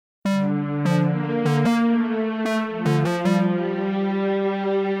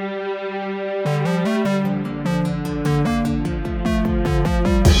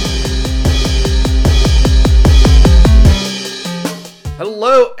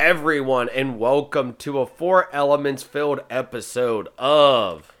everyone, and welcome to a Four Elements filled episode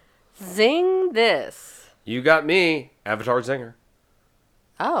of Zing This. You Got Me, Avatar Zinger.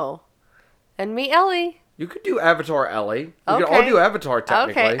 Oh. And me, Ellie. You could do Avatar Ellie. We Okay. could all do Avatar,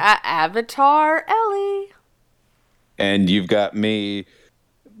 technically. Okay, Avatar Ellie. And you've got me,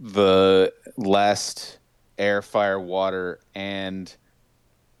 the last air, fire, water, and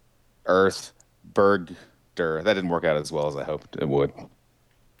earth Bergder. That didn't work out as well as I hoped it would.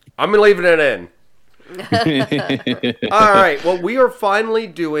 I'm leaving it in. All right. Well, we are finally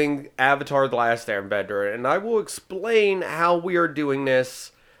doing Avatar: The Last Airbender, and I will explain how we are doing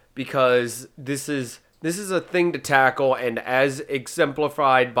this because this is a thing to tackle, and as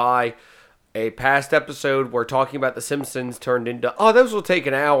exemplified by a past episode where talking about The Simpsons turned into, those will take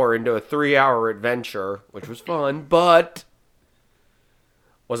an hour, into a 3-hour adventure, which was fun, but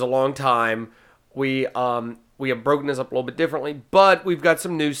was a long time. We have broken this up a little bit differently, but we've got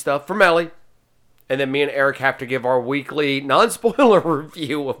some new stuff from Ellie. And then me and Eric have to give our weekly non-spoiler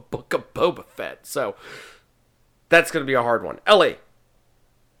review of Book of Boba Fett. So that's going to be a hard one. Ellie.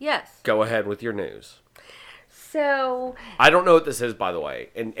 Yes. Go ahead with your news. So. I don't know what this is, by the way.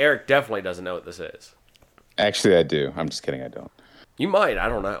 And Eric definitely doesn't know what this is. Actually, I do. I'm just kidding. I don't. You might. I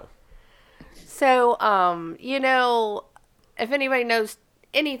don't know. So, if anybody knows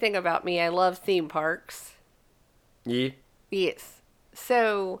anything about me, I love theme parks. Yeah. Yes.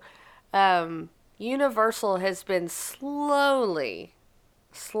 So, Universal has been slowly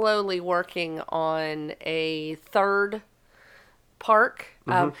working on a third park.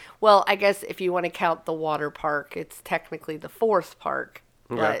 Well, I guess if you want to count the water park, it's technically the fourth park.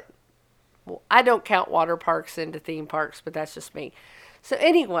 Okay. But I don't count water parks into theme parks, but that's just me. So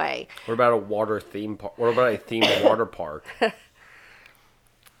anyway. What about a water theme park? What about a themed water park?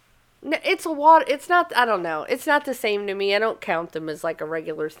 No, it's a water. It's not. I don't know. It's not the same to me. I don't count them as like a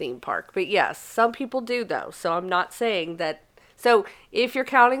regular theme park. But yes, some people do though. So I'm not saying that. So if you're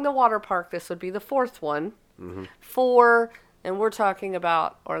counting the water park, this would be the fourth one. Mm-hmm. And we're talking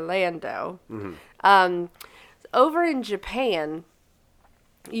about Orlando. Mm-hmm. Over in Japan,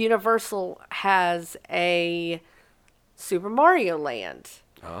 Universal has a Super Mario Land.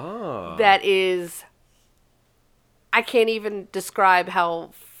 Oh. That is. I can't even describe how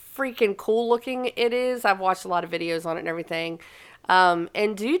freaking cool looking it is. I've watched a lot of videos on it and everything.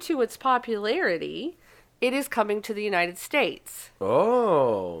 And due to its popularity, it is coming to the United States.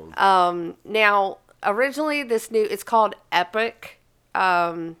 Oh. Now, originally it's called Epic.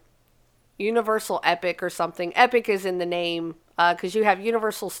 Universal Epic or something. Epic is in the name, because you have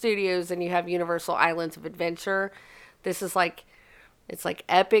Universal Studios and you have Universal Islands of Adventure. This is it's like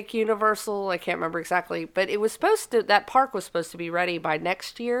Epic Universal. I can't remember exactly, but that park was supposed to be ready by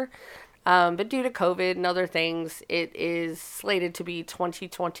next year. But due to COVID and other things, it is slated to be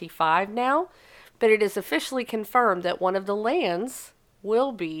 2025 now. But it is officially confirmed that one of the lands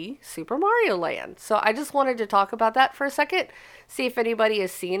will be Super Mario Land. So I just wanted to talk about that for a second. See if anybody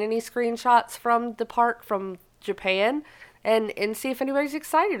has seen any screenshots from the park from Japan and see if anybody's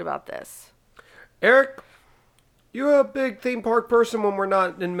excited about this. Eric, you a big theme park person when we're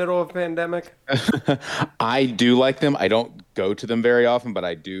not in the middle of a pandemic? I do like them. I don't go to them very often, but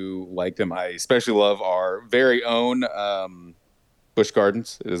I do like them. I especially love our very own Busch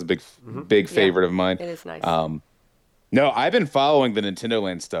Gardens. It is a big favorite of mine. It is nice. No, I've been following the Nintendo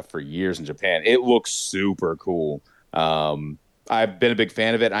Land stuff for years in Japan. It looks super cool. I've been a big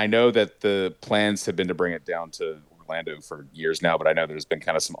fan of it. I know that the plans have been to bring it down to Orlando for years now, but I know there's been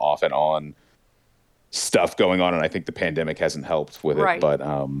kind of some off and on stuff going on, and I think the pandemic hasn't helped with it. Right. But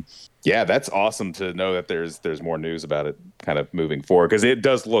yeah, that's awesome to know that there's more news about it kind of moving forward, because it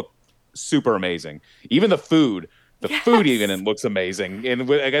does look super amazing. Even the food. Food even looks amazing, and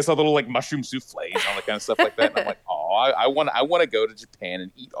I guess a little like mushroom souffles and all that kind of stuff like that. And I'm like, I want to go to Japan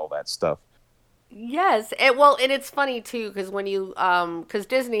and eat all that stuff. Yes, and it's funny too because when you because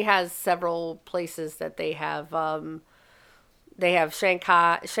Disney has several places that they have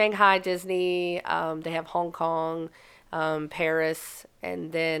Shanghai Disney, they have Hong Kong, Paris,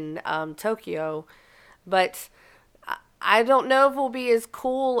 and then Tokyo, but I don't know if it will be as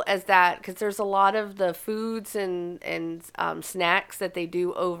cool as that because there's a lot of the foods and snacks that they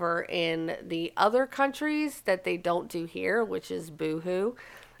do over in the other countries that they don't do here, which is boohoo.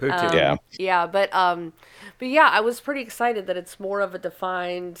 Yeah, but yeah, I was pretty excited that it's more of a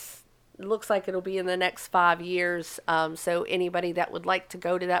defined. It looks like it'll be in the next 5 years. So anybody that would like to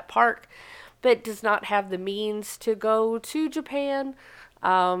go to that park, but does not have the means to go to Japan.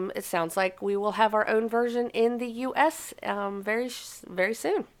 It sounds like we will have our own version in the U.S. Very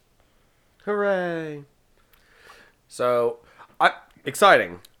soon. Hooray! So,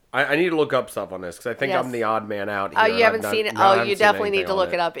 exciting. I need to look up stuff on this because I think Yes. I'm the odd man out here. Oh, and you I've haven't not- seen it? no, I Oh, haven't you seen definitely need anything to on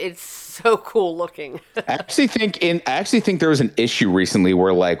look it up. It's so cool looking. I actually think there was an issue recently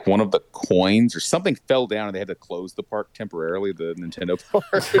where like one of the coins or something fell down and they had to close the park temporarily, the Nintendo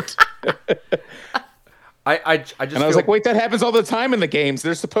park. I just And I feel, was like, wait, that happens all the time in the games.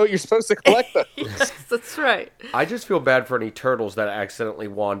 You're supposed to collect them. Yes, that's right. I just feel bad for any turtles that accidentally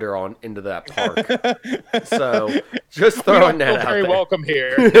wander on into that park. So just We throwing don't that feel out very there. welcome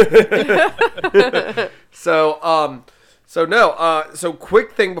here. So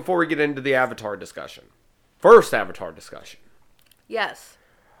quick thing before we get into the Avatar discussion. First Avatar discussion. Yes.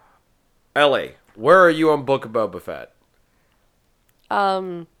 Ellie, where are you on Book of Boba Fett?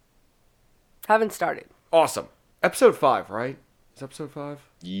 Haven't started. Awesome. Episode 5, right? Is episode 5?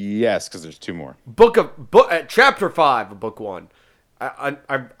 Yes, because there's 2 more. Chapter 5 of book 1.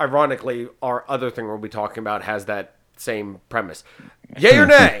 Ironically, our other thing we'll be talking about has that same premise. Yay or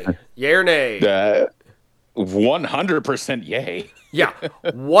nay? Yay or nay? 100% yay. Yeah,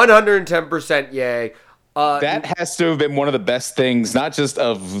 110% yay. That has to have been one of the best things, not just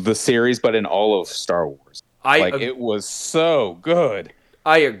of the series, but in all of Star Wars. It was so good.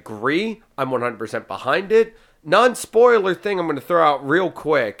 I agree. I'm 100% behind it. Non-spoiler thing I'm going to throw out real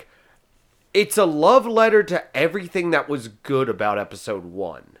quick. It's a love letter to everything that was good about episode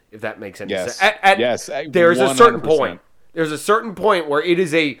 1, if that makes any Yes. sense. Yes, There's a certain 100%. point. There's a certain point where it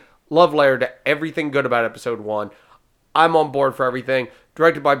is a love letter to everything good about episode 1. I'm on board for everything.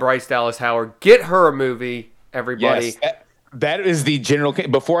 Directed by Bryce Dallas Howard. Get her a movie, everybody. Yes, that is the general.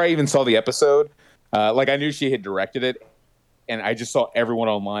 Before I even saw the episode, I knew she had directed it, and I just saw everyone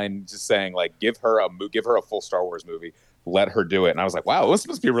online just saying like, give her a full Star Wars movie, let her do it. And I was like, wow, this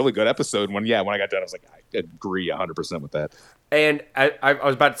must be a really good episode. When I got done, I was like, I agree 100% with that. And I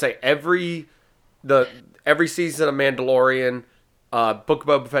was about to say every season of Mandalorian, Book of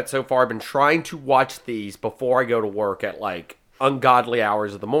Boba Fett so far, I've been trying to watch these before I go to work at like ungodly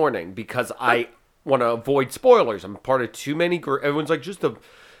hours of the morning because I want to avoid spoilers. I'm part of too many groups. Everyone's like,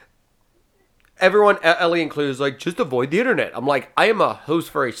 everyone, Ellie included, is like, just avoid the internet. I'm like, I am a host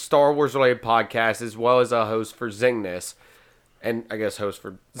for a Star Wars related podcast as well as a host for Zingness, and I guess host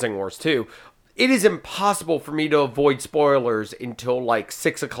for Zing Wars too. It is impossible for me to avoid spoilers until like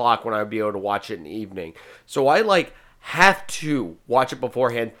 6 o'clock when I'd be able to watch it in the evening. So I have to watch it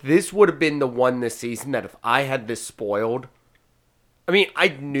beforehand. This would have been the one this season that if I had this spoiled, I mean, I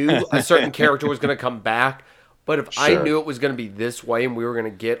knew a certain character was going to come back, but if I Sure. knew it was going to be this way and we were going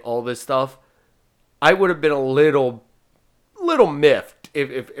to get all this stuff, I would have been a little miffed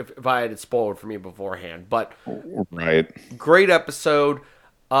if I had it spoiled for me beforehand. But Right. great episode.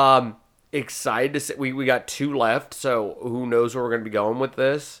 Excited to see we got 2 left, so who knows where we're going to be going with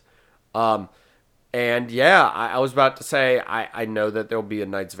this. And yeah, I was about to say I know that there'll be a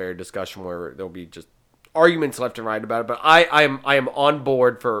Knights of Air discussion where there'll be just arguments left and right about it, but I am on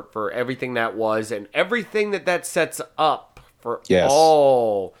board for everything that was and everything that sets up for Yes.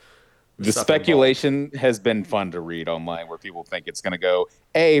 all The stuff speculation has been fun to read online where people think it's going to go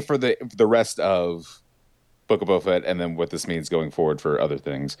for the rest of Book of Boba Fett and then what this means going forward for other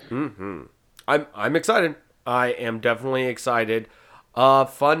things. I'm excited. I am definitely excited.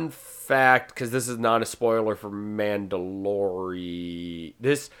 Fun fact, because this is not a spoiler for Mandalorian.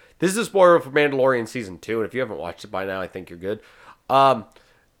 This is a spoiler for Mandalorian season 2, and if you haven't watched it by now, I think you're good.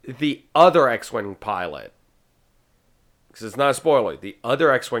 The other X-wing pilot, because it's not a spoiler, the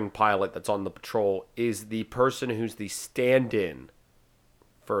other X-wing pilot that's on the patrol is the person who's the stand-in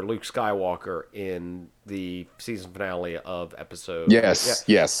for Luke Skywalker in the season finale of episode. Yes.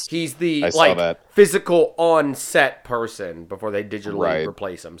 He's the I saw that. physical on-set person before they digitally Right.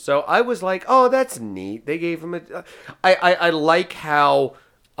 replace him. So I was like, oh, that's neat. They gave him a... I like how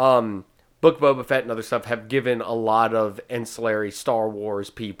Book of Boba Fett and other stuff have given a lot of ancillary Star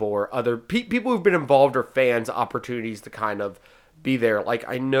Wars people or other people who've been involved or fans opportunities to kind of be there. Like,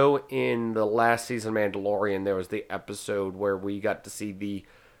 I know in the last season of Mandalorian, there was the episode where we got to see the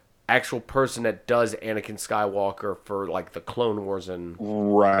actual person that does Anakin Skywalker for, like, the Clone Wars and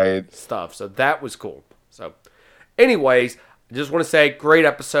Right. stuff. So that was cool. So, anyways, I just want to say, great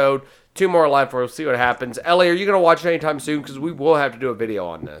episode. 2 more left. We'll see what happens. Ellie, are you going to watch it anytime soon? Because we will have to do a video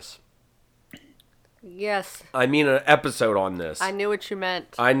on this. Yes. I mean, an episode on this. I knew what you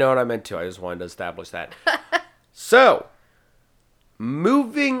meant. I know what I meant to. I just wanted to establish that. So,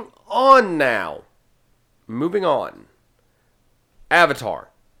 moving on now. Moving on. Avatar.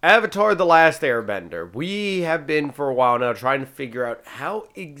 Avatar The Last Airbender. We have been for a while now trying to figure out how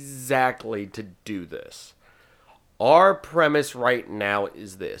exactly to do this. Our premise right now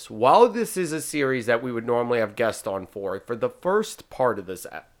is this. While this is a series that we would normally have guests on for the first part of this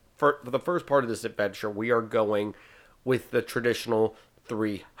for the first part of this adventure, we are going with the traditional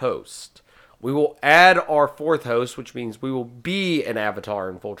 3 hosts. We will add our 4th host, which means we will be an avatar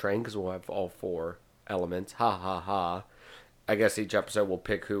in full train because we'll have all 4 elements. Ha ha ha. I guess each episode will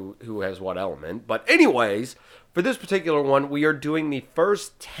pick who has what element. But anyways, for this particular one, we are doing the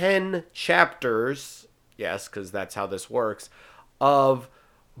first 10 chapters, yes, because that's how this works, of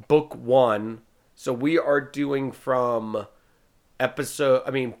book 1. So we are doing from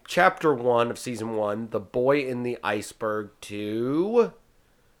chapter 1 of season 1, The Boy in the Iceberg, to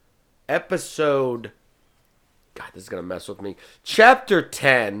episode, God, this is going to mess with me, chapter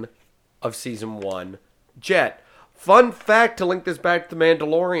 10 of season 1, Jet. Fun fact to link this back to The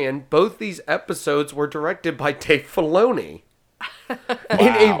Mandalorian, both these episodes were directed by Dave Filoni. In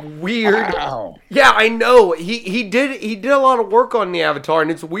a weird... Wow. Yeah, I know. He did a lot of work on the Avatar, and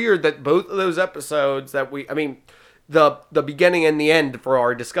it's weird that both of those episodes that the beginning and the end for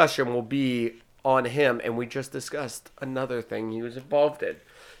our discussion will be on him, and we just discussed another thing he was involved in.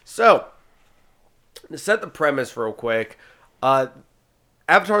 So, to set the premise real quick,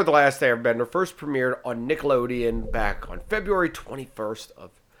 Avatar The Last Airbender first premiered on Nickelodeon back on February 21st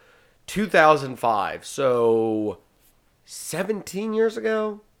of 2005. So, 17 years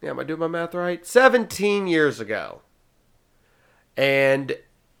ago? Yeah, am I doing my math right? 17 years ago. And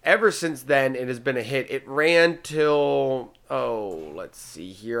ever since then, it has been a hit. It ran till, let's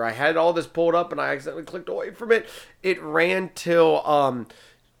see here. I had all this pulled up and I accidentally clicked away from it. It ran till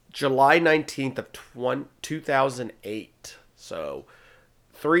July 19th of 2008. So,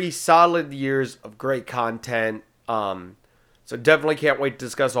 3 solid years of great content. So definitely can't wait to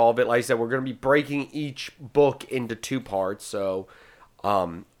discuss all of it. Like I said, we're going to be breaking each book into 2 parts. So,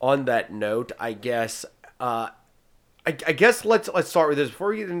 on that note, I guess let's start with this before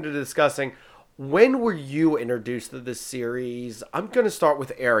we get into discussing. When were you introduced to this series? I'm going to start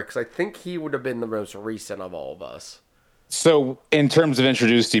with Eric because I think he would have been the most recent of all of us. So, in terms of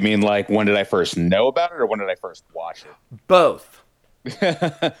introduced, you mean like when did I first know about it, or when did I first watch it? Both.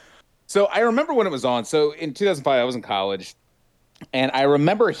 So I remember when it was on. So in 2005, I was in college, and I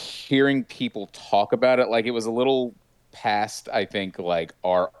remember hearing people talk about it like it was a little past, I think, like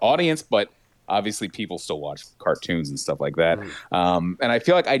our audience, but obviously people still watch cartoons and stuff like that. And I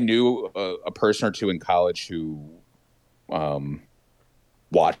feel like I knew a person or two in college who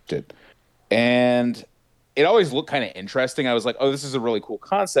watched it, and it always looked kind of interesting. I was like, oh, this is a really cool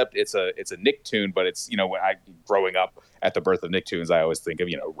concept. It's a Nicktoon, but it's, when growing up at the birth of Nicktoons, I always think of,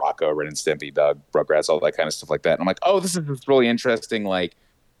 Rocco, Ren and Stimpy, Doug, Rugrats, all that kind of stuff like that. And I'm like, oh, this is this really interesting, like,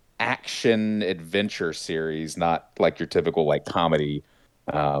 action adventure series, not like your typical, like, comedy.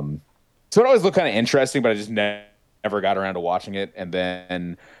 So it always looked kind of interesting, but I just never got around to watching it. And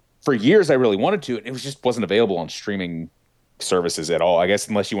then for years, I really wanted to, and it just wasn't available on streaming services at all, I guess,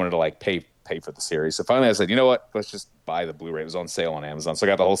 unless you wanted to, like, pay for the series. So finally I said, you know what, let's just buy the Blu-ray. It was on sale on Amazon, so I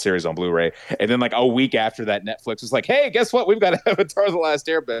got the whole series on Blu-ray. And then like a week after that, Netflix was like, hey, guess what, we've got Avatar The Last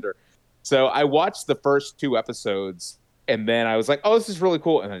Airbender. So I watched the first 2 episodes, and then I was like, oh, this is really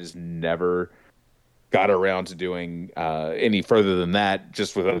cool, and I just never got around to doing any further than that,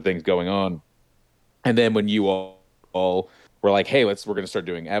 just with other things going on. And then when you all were like, hey, we're going to start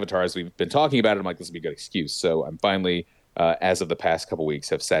doing Avatar, as we've been talking about it, I'm like, this would be a good excuse. So I'm finally as of the past couple weeks,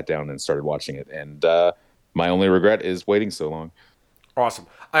 have sat down and started watching it. And my only regret is waiting so long. Awesome.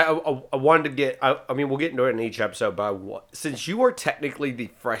 I wanted to get, we'll get into it in each episode, but since you are technically the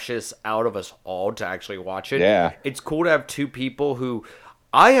freshest out of us all to actually watch it, yeah, it's cool to have 2 people who,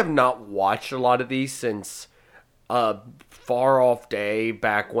 I have not watched a lot of these since Far Off Day,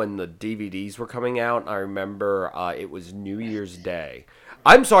 back when the DVDs were coming out. I remember it was New Year's Day.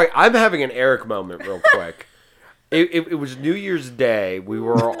 I'm sorry, I'm having an Eric moment real quick. It was New Year's Day. We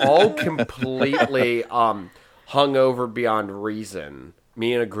were all completely hungover beyond reason,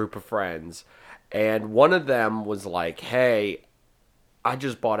 me and a group of friends. And one of them was like, hey, I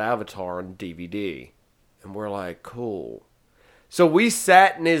just bought Avatar on DVD. And we're like, cool. So we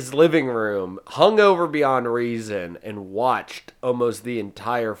sat in his living room, hungover beyond reason, and watched almost the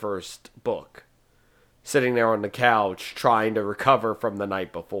entire first book. Sitting there on the couch, trying to recover from the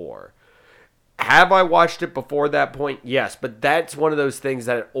night before. Have I watched it before that point? Yes, but that's one of those things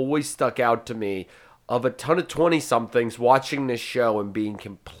that always stuck out to me, of a ton of 20-somethings watching this show and being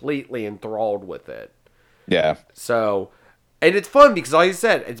completely enthralled with it. Yeah. So, and it's fun because, like I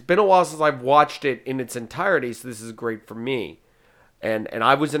said, it's been a while since I've watched it in its entirety, so this is great for me. And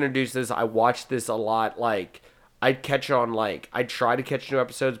I was introduced to this. I watched this a lot. Like, I'd catch on, like, I'd try to catch new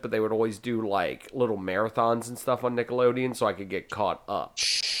episodes, but they would always do, like, little marathons and stuff on Nickelodeon so I could get caught up.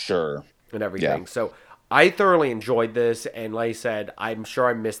 Sure. And everything. Yeah. So I thoroughly enjoyed this, and like I said, I'm sure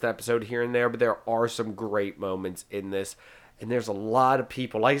I missed an episode here and there, but there are some great moments in this, and there's a lot of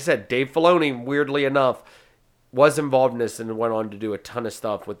people. Like I said, Dave Filoni, weirdly enough, was involved in this and went on to do a ton of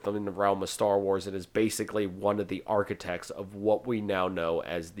stuff with them in the realm of Star Wars, and is basically one of the architects of what we now know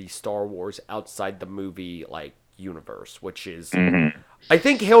as the Star Wars outside the movie universe, which is I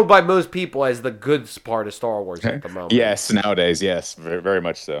think hailed by most people as the good part of Star Wars at the moment. Yes, nowadays, yes, very, very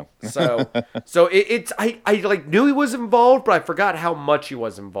much so. So it's I knew he was involved, but I forgot how much he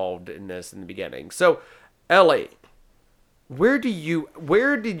was involved in this in the beginning. So, Ellie, where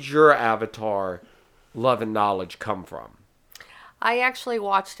did your Avatar love and knowledge come from? I actually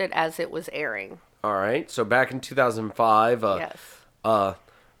watched it as it was airing. All right. So back in 2005, Yes. a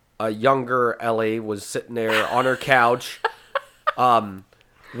younger Ellie was sitting there on her couch,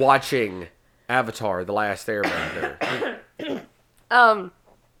 watching Avatar: The Last Airbender.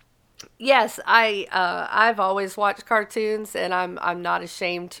 Yes, I've always watched cartoons, and I'm not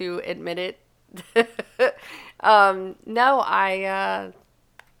ashamed to admit it. No,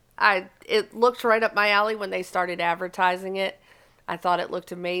 it looked right up my alley when they started advertising it. I thought it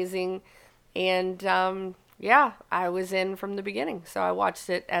looked amazing, and yeah, I was in from the beginning. So I watched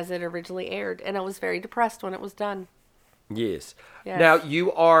it as it originally aired, and I was very depressed when it was done. Yes. Yes. Now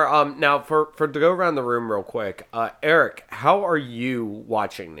you are now for to go around the room real quick. Eric, how are you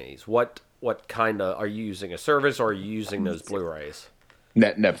watching these? What kind of are you using, a service, or are you using those Blu-rays?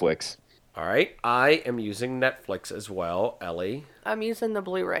 Netflix. All right, I am using Netflix as well, Ellie. I'm using the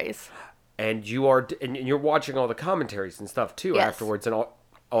Blu-rays. And you're watching all the commentaries and stuff too Yes. afterwards. And all.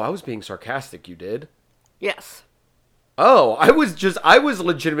 Oh, I was being sarcastic. You did. Yes. Oh, I was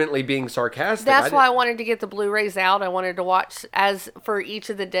legitimately being sarcastic. That's why I wanted to get the Blu-rays out. I wanted to watch, as for each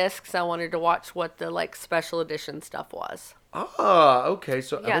of the discs, I wanted to watch what the special edition stuff was. Ah, okay.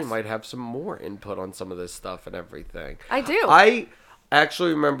 So Yes. Ellie might have some more input on some of this stuff and everything. I do. I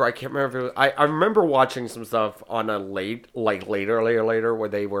actually remember. I can't remember if it was. I remember watching some stuff on a later, where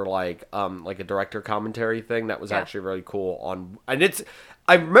they were like a director commentary thing that was Yeah. actually really cool.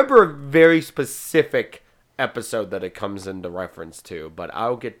 I remember a very specific episode that it comes into reference to, but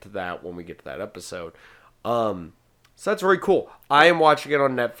I'll get to that when we get to that episode. So that's very cool. I am watching it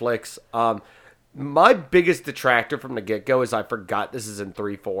on Netflix. My biggest detractor from the get-go is I forgot this is in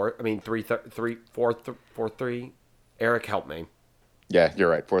 3:4:3. Eric, help me. Yeah, you're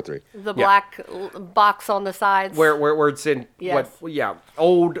right. 4:3. The black box on the sides. Where it's in Yes.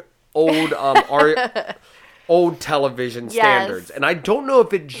 old old television Yes. standards, and I don't know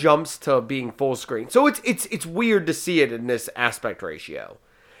if it jumps to being full screen. So it's weird to see it in this aspect ratio.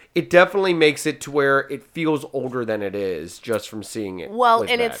 It definitely makes it to where it feels older than it is just from seeing it. Well, with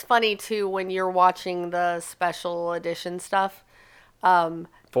and that. it's funny too when you're watching the special edition stuff.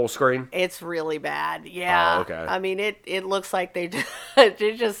 Full screen. It's really bad. Yeah. Oh, okay. I mean, it looks like they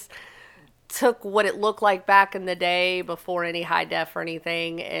just took what it looked like back in the day before any high def or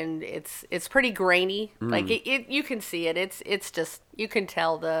anything, and it's pretty grainy. Like it you can see it. It's just, you can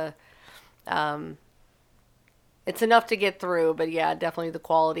tell it's enough to get through, but yeah, definitely the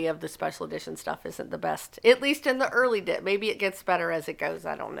quality of the special edition stuff isn't the best. At least in the early maybe it gets better as it goes.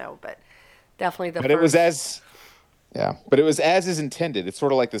 I don't know, but definitely the. But first. it was as is intended. It's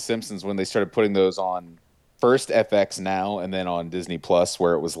sort of like The Simpsons when they started putting those on first FX Now and then on Disney Plus,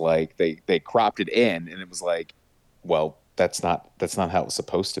 where it was like they cropped it in, and it was like, well, that's not how it was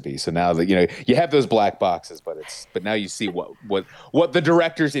supposed to be. So now that you have those black boxes, but now you see what the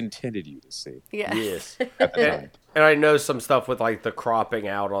directors intended you to see. Yeah. Yes. At the time. And I know some stuff with the cropping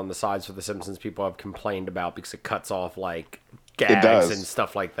out on the sides for The Simpsons people have complained about because it cuts off gags does. and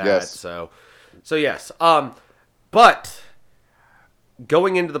stuff like that. Yes. So yes. But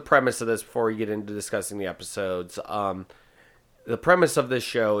going into the premise of this before we get into discussing the episodes, the premise of this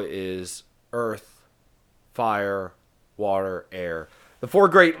show is Earth, fire, water, air. The four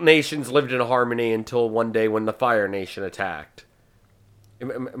great nations lived in harmony until one day when the Fire Nation attacked.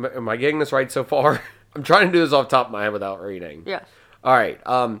 Am I getting this right so far? I'm trying to do this off the top of my head without reading. Yeah. All right.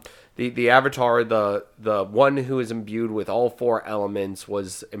 The Avatar, the one who is imbued with all four elements,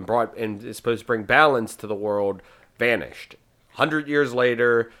 was brought and is supposed to bring balance to the world, vanished. 100 years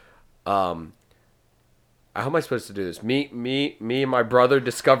later, how am I supposed to do this? Me and my brother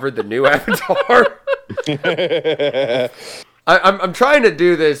discovered the new Avatar. I'm trying to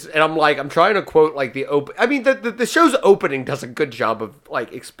do this, and I'm trying to quote the open. I mean, the show's opening does a good job of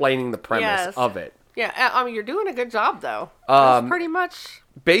explaining the premise Yes. of it. Yeah, I mean, you're doing a good job though. That's pretty much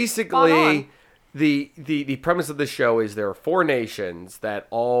Basically, the premise of the show is there are four nations that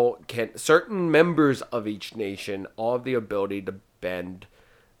all certain members of each nation all have the ability to bend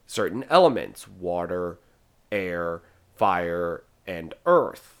certain elements: water, air, fire, and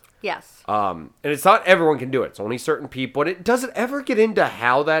earth. Yes. And it's not everyone can do it. It's only certain people. And does it ever get into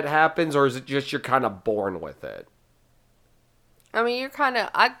how that happens, or is it just you're kind of born with it? I mean, you're kind of...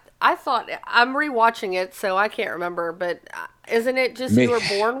 I thought... I'm rewatching it, so I can't remember, but isn't it just you were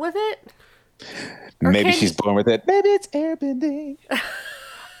born with it? Maybe she's born with it. Maybe it's airbending.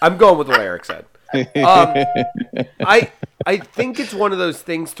 I'm going with what Eric said. I think it's one of those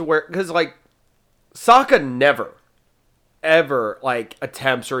things to where... Because, like, Sokka never... ever like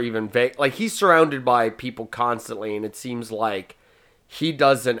attempts or even like he's surrounded by people constantly, and it seems like he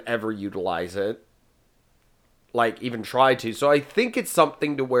doesn't ever utilize it, like even try to. So I think it's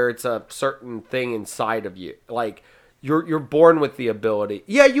something to where it's a certain thing inside of you, like you're born with the ability.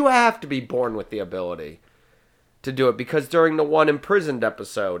 Yeah, you have to be born with the ability to do it, because during the one imprisoned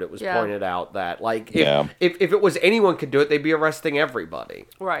episode, it was pointed out that like if it was anyone could do it, they'd be arresting everybody.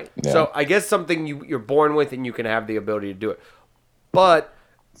 Right. Yeah. So I guess something you're born with, and you can have the ability to do it. But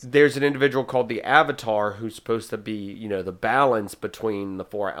there's an individual called the Avatar who's supposed to be, you know, the balance between the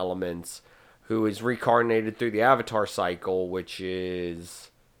four elements, who is reincarnated through the Avatar cycle, which is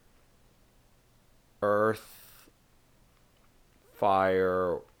earth,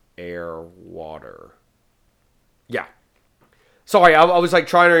 fire, air, water. Yeah. Sorry, I was like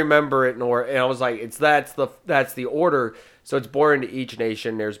trying to remember it, and I was like, that's the order. So it's born into each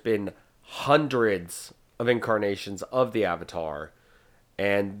nation. There's been hundreds of incarnations of the Avatar,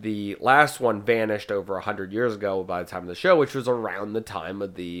 and the last one vanished over 100 years ago by the time of the show, which was around the time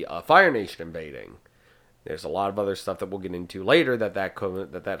of the Fire Nation invading. There's a lot of other stuff that we'll get into later that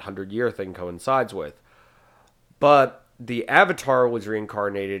 100-year thing coincides with, but the Avatar was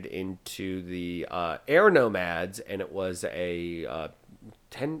reincarnated into the air nomads, and it was a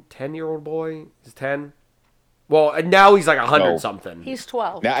 10-year-old boy. He's 10. Well, and now he's like 100 something. He's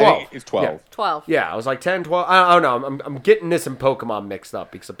 12. Now, 12. I think it's 12. Yeah. 12. Yeah, I was like 10, 12. I don't know. I'm getting this and Pokemon mixed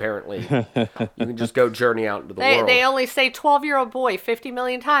up, because apparently you can just go journey out into the world. They only say 12-year-old boy 50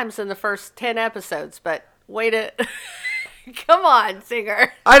 million times in the first 10 episodes, but wait a... Come on,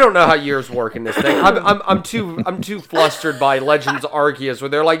 Singer. I don't know how years work in this thing. I'm too flustered by Legends Arceus, where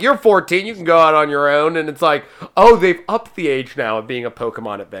they're like, you're 14, you can go out on your own, and it's like, oh, they've upped the age now of being a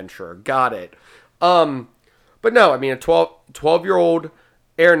Pokemon adventurer. Got it. But no, I mean, a 12-year-old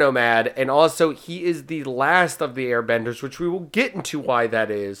air nomad, and also he is the last of the airbenders, which we will get into why that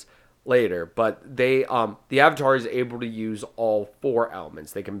is later. But the Avatar is able to use all four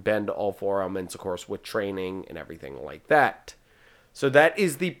elements. They can bend all four elements, of course, with training and everything like that. So that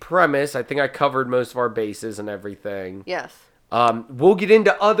is the premise. I think I covered most of our bases and everything. Yes. We'll get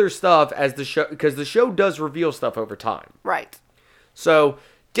into other stuff as the show, because the show does reveal stuff over time. Right. So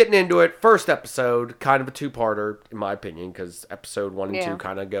getting into it, first episode, kind of a two-parter, in my opinion, because episode 1 and 2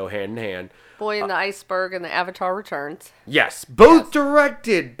 kind of go hand in hand. Boy in the Iceberg and the Avatar Returns. Yes, both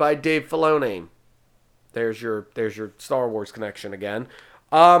directed by Dave Filoni. There's your Star Wars connection again.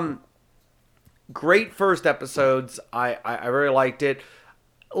 Great first episodes. I really liked it.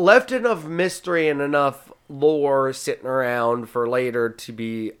 Left enough mystery and enough lore sitting around for later to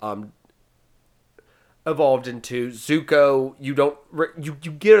be evolved into. Zuko, you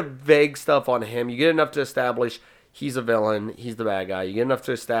get a vague stuff on him. You get enough to establish he's a villain, he's the bad guy. You get enough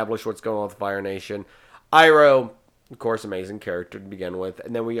to establish what's going on with the Fire Nation. Iroh, of course, amazing character to begin with.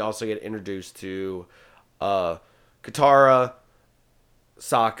 And then we also get introduced to Katara,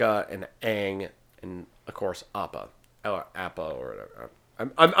 Sokka, and Aang, and of course Appa, or whatever.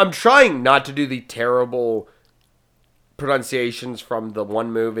 I'm trying not to do the terrible pronunciations from the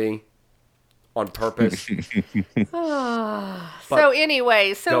one movie on purpose. So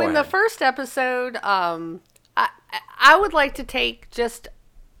anyway, in the first episode, I would like to take just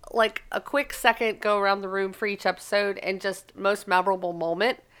like a quick second, go around the room for each episode and just most memorable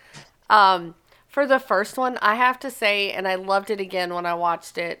moment. For the first one, I have to say, and I loved it again when I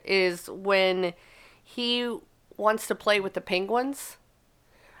watched it, is when he wants to play with the penguins.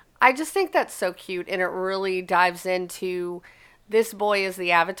 I just think that's so cute, and it really dives into this boy is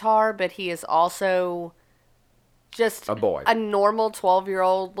the Avatar, but he is also just a boy, a normal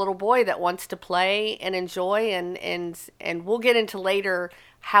 12-year-old little boy that wants to play and enjoy, and we'll get into later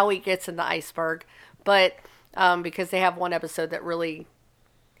how he gets in the iceberg, but because they have one episode that really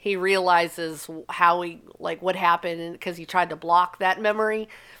he realizes how he, like, what happened, because he tried to block that memory,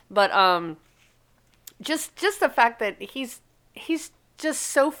 but just the fact that he's just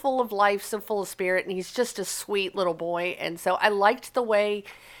so full of life, so full of spirit, and he's just a sweet little boy. And so I liked the way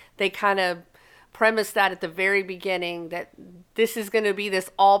they kind of premised that at the very beginning, that this is going to be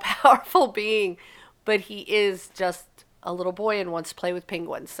this all-powerful being, but he is just a little boy and wants to play with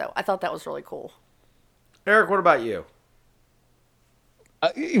penguins. So I thought that was really cool. Eric, what about you?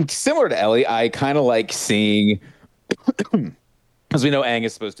 Similar to Ellie, I kind of like seeing, as we know, Aang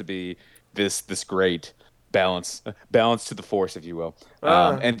is supposed to be this great balance to the Force, if you will,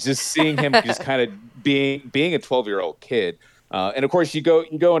 and just seeing him just kind of being a 12-year-old kid, and of course you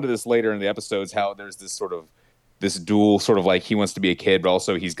go into this later in the episodes how there's this dual sort of like he wants to be a kid, but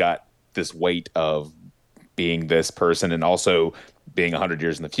also he's got this weight of being this person and also being 100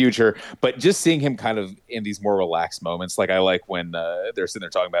 years in the future. But just seeing him kind of in these more relaxed moments, like I like when they're sitting there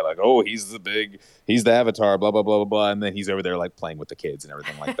talking about like, oh, he's the Avatar, blah blah blah blah blah, and then he's over there like playing with the kids and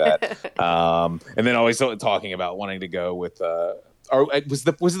everything like that. And then always talking about wanting to go with. Was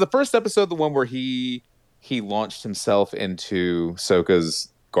it the first episode the one where he launched himself into Sokka's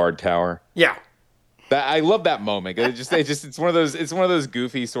guard tower? Yeah, I love that moment. It's one of those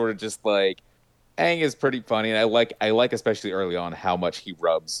goofy sort of just like. Aang is pretty funny, and I like especially early on how much he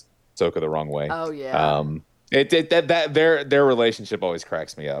rubs Sokka the wrong way. Oh yeah. Their relationship always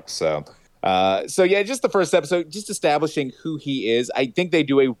cracks me up. So yeah, just the first episode, just establishing who he is. I think they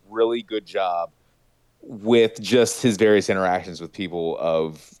do a really good job with just his various interactions with people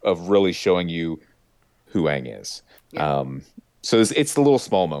of really showing you who Aang is. Yeah. So it's the little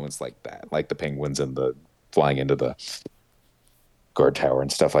small moments like that, like the penguins and the flying into the guard tower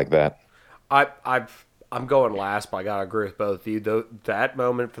and stuff like that. I'm going last, but I gotta agree with both of you. That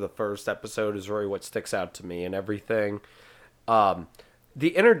moment for the first episode is really what sticks out to me and everything. The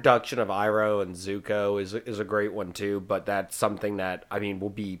introduction of Iroh and Zuko is a great one too, but that's something that will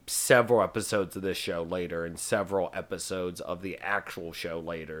be several episodes of this show later and several episodes of the actual show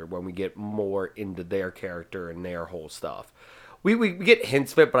later when we get more into their character and their whole stuff. We get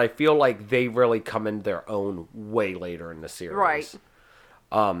hints of it, but I feel like they really come into their own way later in the series. Right.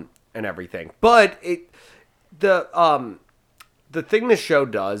 And everything. But the thing the show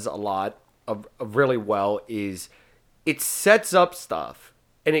does a lot of really well is it sets up stuff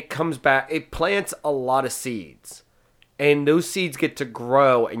and it comes back, it plants a lot of seeds. And those seeds get to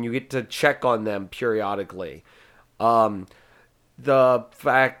grow and you get to check on them periodically. The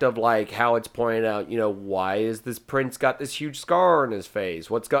fact of like how it's pointed out, why is this prince got this huge scar on his face?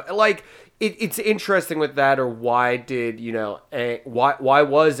 It's interesting with that, or why did why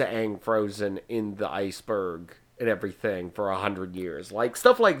was Aang frozen in the iceberg and everything for 100 years? Like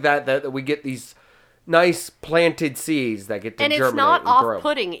stuff like that we get these nice planted seeds that get to germinate and grow. And it's not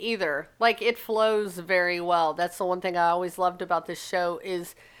off-putting either. Like it flows very well. That's the one thing I always loved about this show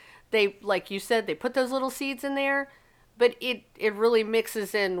is they, like you said, they put those little seeds in there. But it really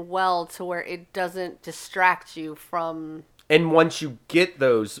mixes in well to where it doesn't distract you from. And once you get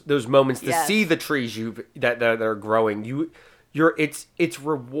those moments to Yes. see the trees that are growing, it's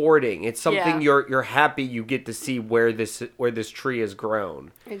rewarding. It's something you're happy you get to see where this tree has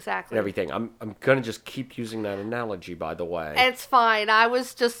grown. Exactly. And everything. I'm gonna just keep using that analogy, by the way. It's fine. I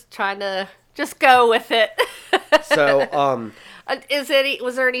was just trying to just go with it. So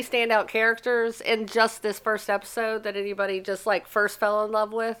was there any standout characters in just this first episode that anybody just like first fell in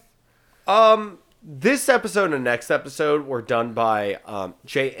love with? This episode and the next episode were done by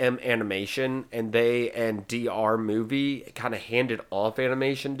JM Animation, and they and DR Movie kind of handed off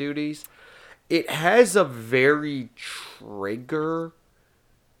animation duties. It has a very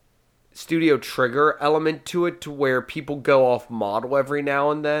Studio Trigger element to it, to where people go off model every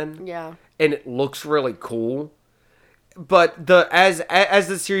now and then. Yeah. And it looks really cool. But as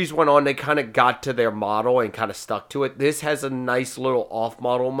the series went on, they kind of got to their model and kind of stuck to it. This has a nice little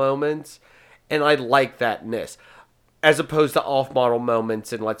off-model moments, and I like that in this. As opposed to off-model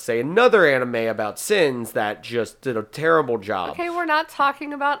moments in, let's say, another anime about Sins that just did a terrible job. Okay, we're not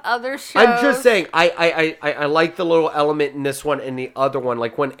talking about other shows. I'm just saying, I like the little element in this one and the other one.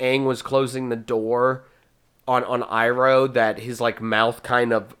 Like when Aang was closing the door on Iroh, that his like mouth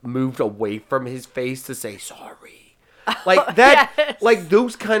kind of moved away from his face to say sorry. Like that, Yes. like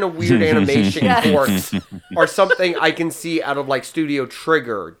those kind of weird animation quirks are something I can see out of like Studio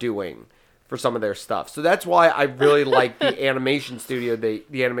Trigger doing for some of their stuff. So that's why I really like the animation studios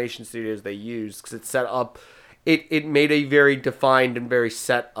they use, because it set up, it made a very defined and very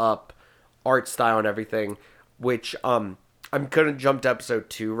set up art style and everything. Which I'm gonna jump to episode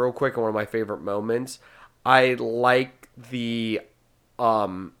 2 real quick. And one of my favorite moments, I like the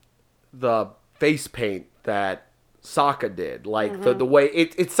face paint that Sokka did, like the way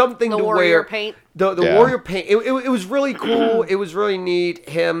it's something The to warrior where paint. the warrior paint. It was really cool. It was really neat.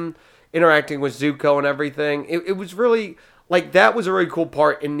 Him interacting with Zuko and everything. It was really like that was a really cool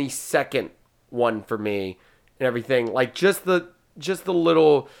part in the second one for me and everything. Like just the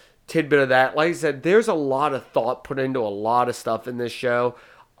little tidbit of that. Like I said, there's a lot of thought put into a lot of stuff in this show.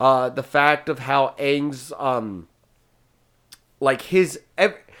 The fact of how Aang's like his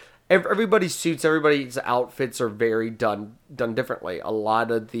everybody's suits, everybody's outfits are very done differently. A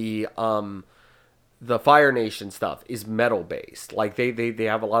lot of the Fire Nation stuff is metal based. Like they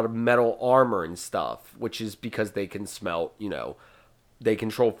have a lot of metal armor and stuff, which is because they can smelt, they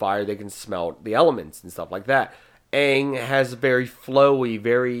control fire, they can smelt the elements and stuff like that. Aang has very flowy,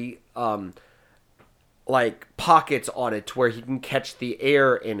 very like pockets on it to where he can catch the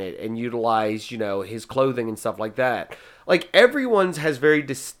air in it and utilize, his clothing and stuff like that. Like everyone's has very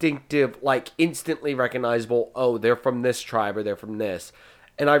distinctive, like instantly recognizable, oh, they're from this tribe or they're from this.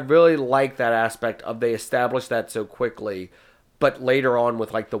 And I really like that aspect of they established that so quickly. But later on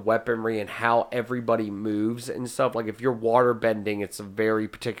with like the weaponry and how everybody moves and stuff, like if you're water bending, it's a very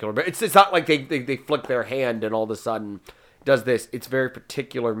particular, it's not like they flick their hand and all of a sudden does this. It's very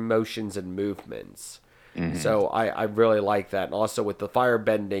particular motions and movements. Mm-hmm. So I really like that. And also with the fire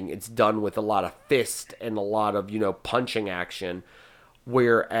bending, it's done with a lot of fist and a lot of, punching action.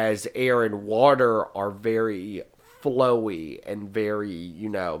 Whereas air and water are very flowy and very,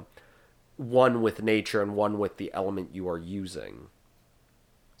 one with nature and one with the element you are using.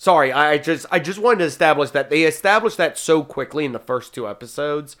 Sorry, I just wanted to establish that they established that so quickly in the first 2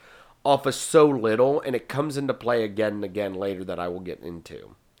 episodes off of so little, and it comes into play again and again later that I will get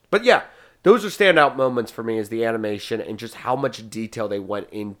into. But yeah, those are standout moments for me, is the animation and just how much detail they went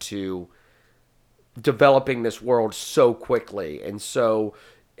into developing this world so quickly and so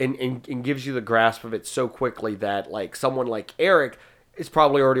and gives you the grasp of it so quickly that like someone like Eric is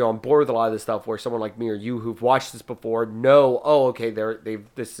probably already on board with a lot of this stuff, where someone like me or you who've watched this before know, oh, okay,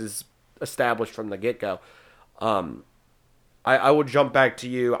 this is established from the get-go. I will jump back to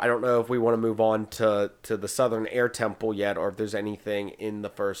you. I don't know if we want to move on to the Southern Air Temple yet, or if there's anything in the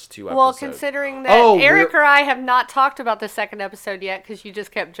first 2 episodes. Well, considering that Eric or I have not talked about the second episode yet, because you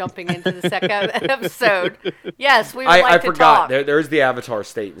just kept jumping into the second episode. Yes, we would like to forgot. talk. There's the Avatar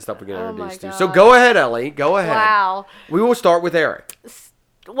state and stuff we get introduced to. So go ahead, Ellie. Go ahead. Wow. We will start with Eric.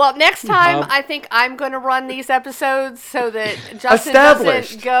 Well, next time, I think I'm going to run these episodes so that Justin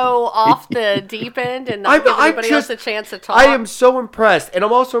doesn't go off the deep end and not give anybody else a chance to talk. I am so impressed. And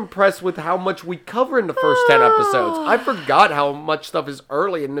I'm also impressed with how much we cover in the first 10 episodes. I forgot how much stuff is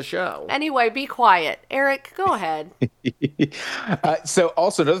early in the show. Anyway, be quiet. Eric, go ahead. So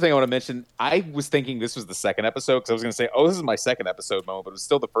also another thing I want to mention, I was thinking this was the second episode because I was going to say, oh, this is my second episode moment, but it was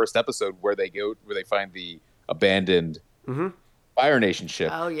still the first episode where they find the abandoned Fire Nation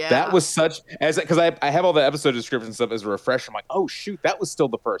ship. Oh yeah, that was such because I have all the episode description stuff as a refresher. I'm like, oh shoot, that was still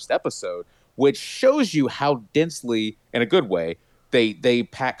the first episode, which shows you how densely, in a good way, they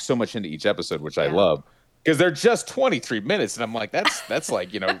pack so much into each episode, which I love, because they're just 23 minutes, and I'm like, that's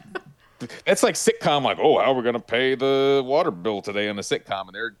like that's like sitcom, like, oh, how are we gonna pay the water bill today on the sitcom,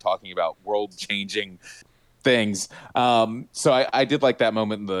 and they're talking about world changing things. So I did like that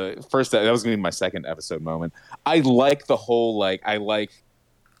moment in the first. That was gonna be my second episode moment. I like the whole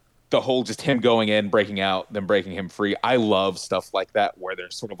just him going in, breaking out, then breaking him free. I love stuff like that where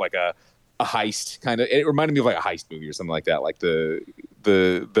there's sort of like a heist kind of. It reminded me of like a heist movie or something like that, like the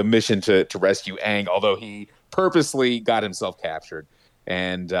mission to rescue Aang, although he purposely got himself captured,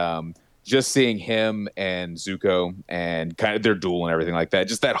 and just seeing him and Zuko and kind of their duel and everything like that.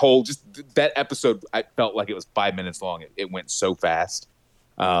 Just that episode, I felt like it was 5 minutes long. It went so fast.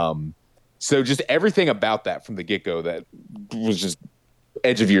 So just everything about that from the get-go that was just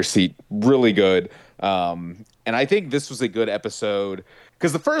edge of your seat, really good. And I think this was a good episode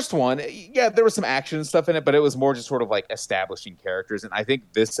because the first one, yeah, there was some action and stuff in it, but it was more just sort of like establishing characters. And I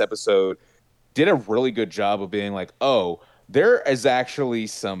think this episode did a really good job of being like, oh, there is actually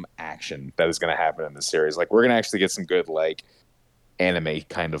some action that is going to happen in the series. Like, we're going to actually get some good, like, anime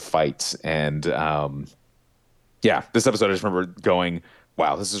kind of fights. And, yeah, this episode, I just remember going,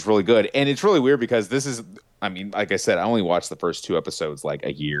 wow, this is really good. And it's really weird because this is, I mean, like I said, I only watched the first 2 episodes like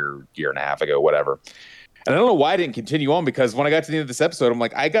a year and a half ago, whatever. And I don't know why I didn't continue on, because when I got to the end of this episode, I'm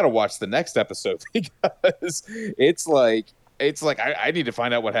like, I got to watch the next episode because it's like I need to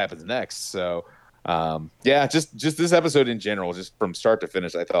find out what happens next. So, yeah, just this episode in general, just from start to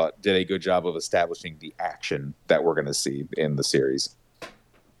finish, I thought did a good job of establishing the action that we're going to see in the series.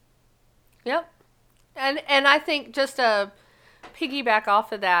 Yep. And I think just to piggyback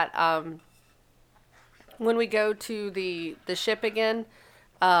off of that, when we go to the ship again,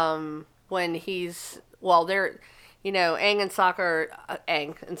 when they're, Aang and Sokka,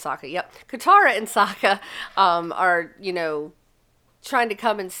 Katara and Sokka, are, trying to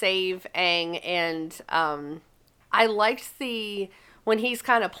come and save Aang, and I liked when he's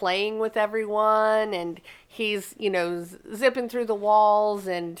kind of playing with everyone and he's, zipping through the walls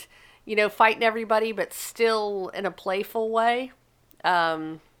and, fighting everybody, but still in a playful way.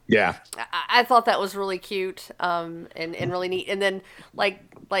 Yeah. I thought that was really cute, and really neat. And then like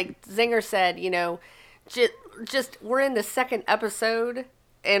Zinger said, just we're in the second episode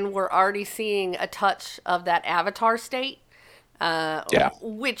and we're already seeing a touch of that Avatar state.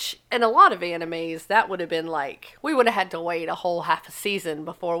 Which in a lot of animes that would have been like we would have had to wait a whole half a season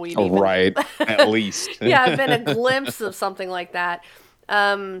before we'd even right at least been a glimpse of something like that.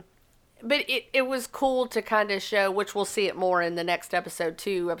 But it was cool to kind of show, which we'll see it more in the next episode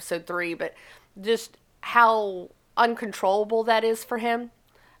 2, episode 3, but just how uncontrollable that is for him,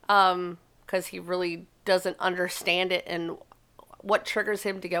 because he really doesn't understand it and what triggers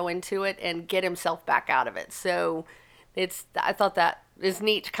him to go into it and get himself back out of it. So I thought that is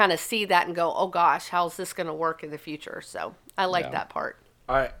neat to kind of see that and go, oh gosh, how's this going to work in the future? So I like that part.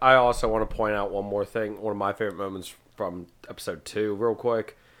 I also want to point out one more thing. One of my favorite moments from episode 2, real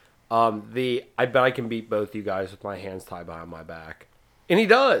quick. I bet I can beat both you guys with my hands tied behind my back. And he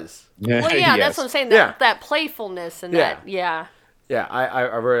does. Well, yeah, that's what I'm saying. That playfulness and that. Yeah,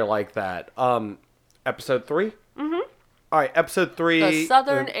 I really like that. Episode 3? Mm-hmm. All right, episode 3. The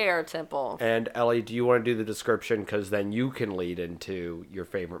Southern Air Temple. And Ellie, do you want to do the description? Because then you can lead into your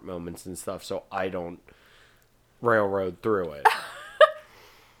favorite moments and stuff so I don't railroad through it.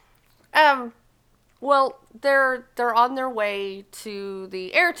 Well, they're on their way to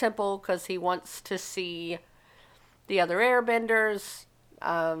the air temple because he wants to see the other airbenders,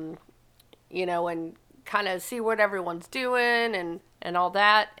 and kind of see what everyone's doing and all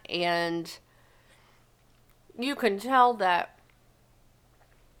that. And you can tell that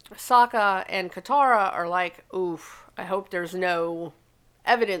Sokka and Katara are like, oof, I hope there's no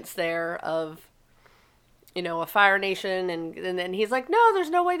evidence there of, a Fire Nation. And then he's like, no, there's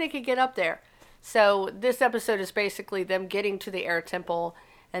no way they could get up there. So this episode is basically them getting to the air temple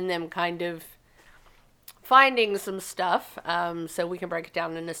and them kind of finding some stuff. So we can break it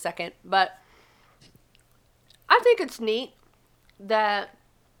down in a second. But I think it's neat that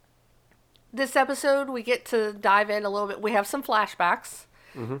this episode we get to dive in a little bit. We have some flashbacks.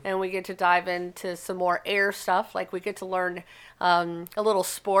 Mm-hmm. And we get to dive into some more air stuff. Like we get to learn a little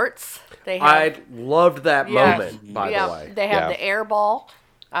sports. I loved that moment, by the way. They have the air ball.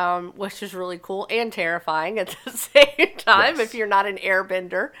 Which is really cool and terrifying at the same time if you're not an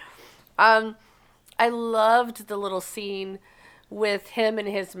airbender. I loved the little scene with him and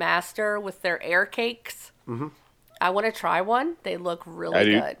his master with their air cakes. Mm-hmm. I want to try one. They look really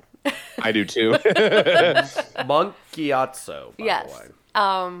good. I do too. Monkiatsu, by the way.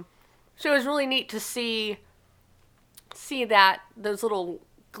 So it was really neat to see that, those little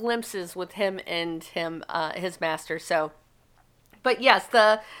glimpses with him and his master. So, but yes,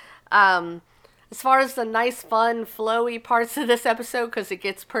 as far as the nice, fun, flowy parts of this episode, because it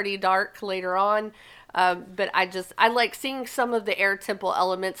gets pretty dark later on. But I like seeing some of the air temple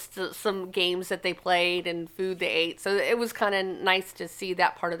elements to some games that they played and food they ate. So it was kind of nice to see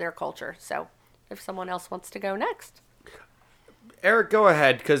that part of their culture. So if someone else wants to go next. Eric, go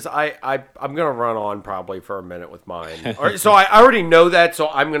ahead, because I'm going to run on probably for a minute with mine. So I already know that, so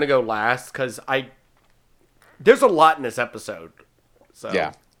I'm going to go last, because there's a lot in this episode. So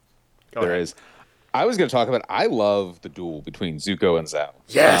yeah, there is. I was going to talk about, I love the duel between Zuko and Zhao.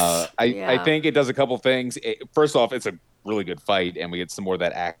 Yes. I think it does a couple things. First off, it's a really good fight, and we get some more of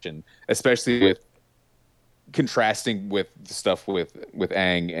that action, especially with contrasting with the stuff with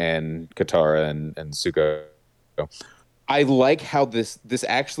Aang and Katara and Zuko. I like how this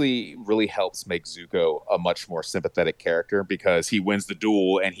actually really helps make Zuko a much more sympathetic character, because he wins the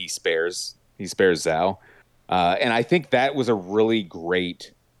duel and he spares Zhao. And I think that was a really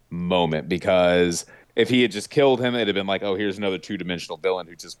great moment, because if he had just killed him, it'd have been like, oh, here's another two-dimensional villain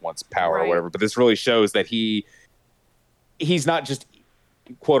who just wants power or whatever. But this really shows that he's not just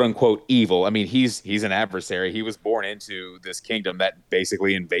quote unquote evil. I mean, he's an adversary. He was born into this kingdom that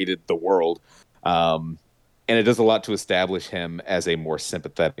basically invaded the world. And it does a lot to establish him as a more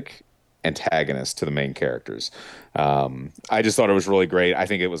sympathetic antagonist to the main characters. I just thought it was really great. I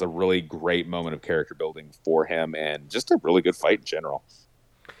think it was a really great moment of character building for him, and just a really good fight in general.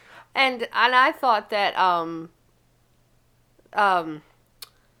 And I thought that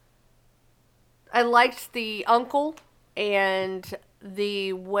I liked the uncle and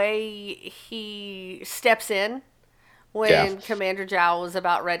the way he steps in when Commander Zhao was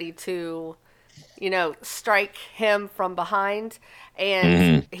about ready to, strike him from behind.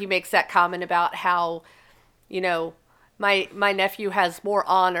 And he makes that comment about how, my nephew has more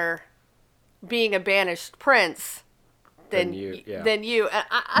honor being a banished prince than you, yeah. than you.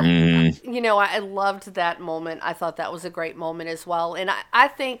 And I loved that moment. I thought that was a great moment as well. And I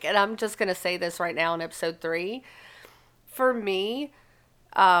think, and I'm just going to say this right now in episode 3, for me,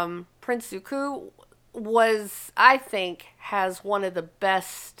 Prince Zuko I think, has one of the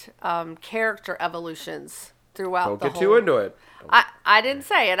best character evolutions throughout Don't the get whole. too into it. I didn't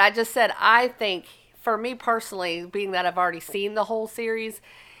say it. I just said I think, for me personally, being that I've already seen the whole series,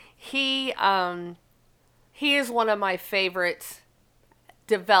 he is one of my favorites.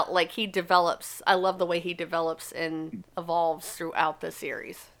 He develops. I love the way he develops and evolves throughout the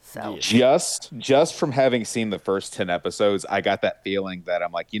series. So just from having seen the first 10 episodes, I got that feeling that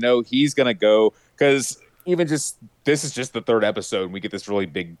I'm like, he's gonna go, because even just this is just the 3rd episode, and we get this really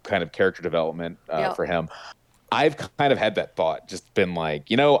big kind of character development for him. I've kind of had that thought, just been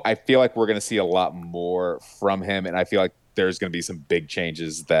like, I feel like we're gonna see a lot more from him, and I feel like there's going to be some big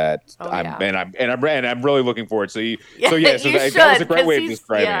changes that I'm really looking forward to. So that was a great way of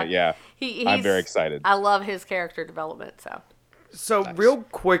describing it. Yeah, I'm very excited. I love his character development. So nice. Real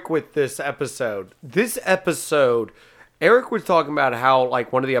quick with this episode, Eric was talking about how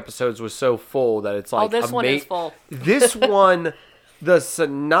like one of the episodes was so full that it's like, this one is full. This one, the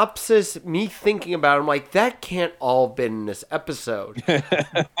synopsis, me thinking about it, I'm like, that can't all have been in this episode.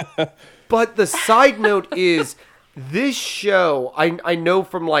 But the side note is, this show, I know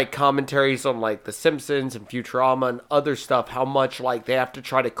from like commentaries on like The Simpsons and Futurama and other stuff, how much like they have to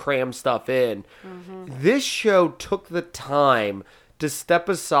try to cram stuff in. Mm-hmm. This show took the time to step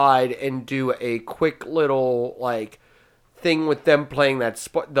aside and do a quick little like thing with them playing that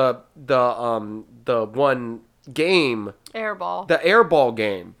the one game, Airball, the Airball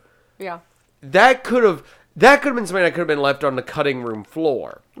game. Yeah, that could have been something that could have been left on the cutting room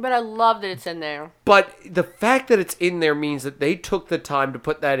floor. But I love that it's in there. But the fact that it's in there means that they took the time to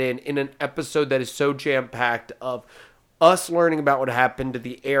put that in an episode that is so jam-packed of us learning about what happened to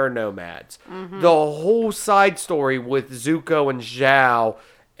the air nomads. Mm-hmm. The whole side story with Zuko and Zhao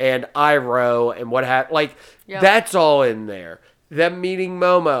and Iroh and what happened. Like, that's all in there. Them meeting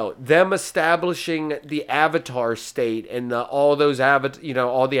Momo, them establishing the Avatar state and all those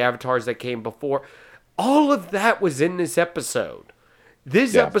all the avatars that came before. All of that was in this episode.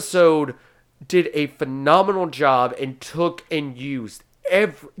 This episode did a phenomenal job and took and used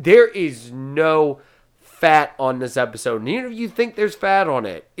there is no fat on this episode. And even if you think there's fat on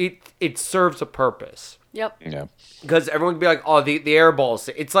it, it serves a purpose. Yep. Yeah. Because everyone can be like, oh, the air balls.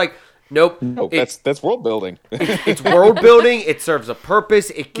 It's like, nope. No, that's world building. It's world building. It serves a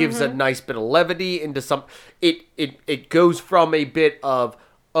purpose. It gives a nice bit of levity into some. It goes from a bit of,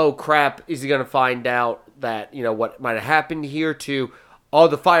 oh crap, is he going to find out that, what might have happened here, to, oh,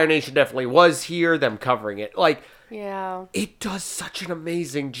 the Fire Nation definitely was here, them covering it. Like, yeah, it does such an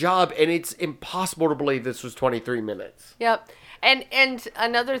amazing job, and it's impossible to believe this was 23 minutes. Yep. And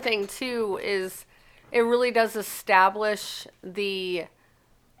another thing, too, is it really does establish the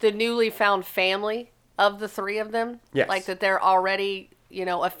newly found family of the 3 of them. Yes. Like that they're already,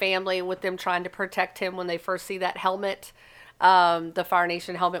 a family, with them trying to protect him when they first see that helmet. The Fire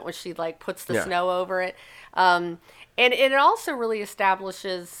Nation helmet, when she like puts the snow over it. And it also really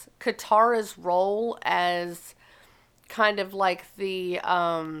establishes Katara's role as kind of like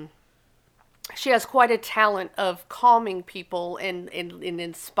she has quite a talent of calming people and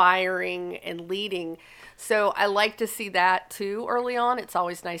inspiring and leading. So I like to see that too early on. It's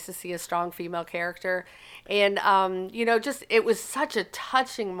always nice to see a strong female character. And, it was such a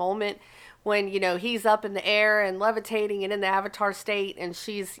touching moment when, he's up in the air and levitating and in the Avatar state, and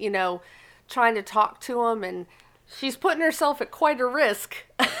she's, trying to talk to him, and she's putting herself at quite a risk.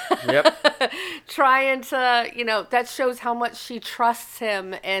 Yep. Trying to, that shows how much she trusts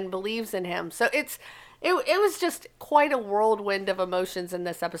him and believes in him. So it was just quite a whirlwind of emotions in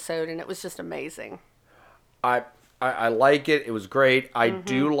this episode, and it was just amazing. I like it. It was great. I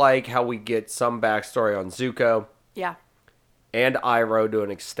do like how we get some backstory on Zuko. Yeah. And Iroh to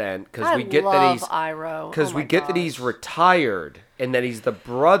an extent, because we get Iroh. Because we get that he's retired and that he's the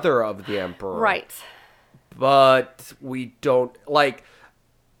brother of the Emperor. Right. But we don't like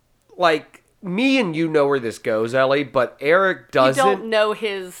me and you know where this goes, Ellie, but Eric doesn't. You don't know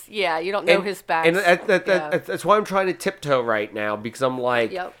his backstory. And that's why I'm trying to tiptoe right now, because I'm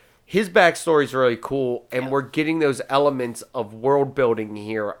like, his backstory is really cool, and we're getting those elements of world building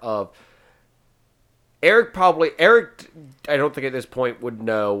here of Eric, I don't think at this point would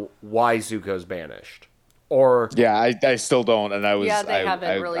know why Zuko's banished. Or I still don't, and I was they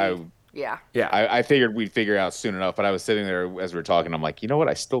haven't really. I figured we'd figure out soon enough, but I was sitting there as we were talking. I'm like, you know what?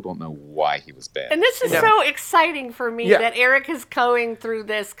 I still don't know why he was banned. And this is so exciting for me that Eric is going through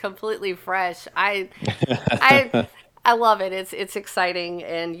this completely fresh. I I love it. It's exciting,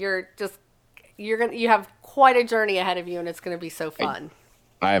 and you have quite a journey ahead of you, and it's gonna be so fun.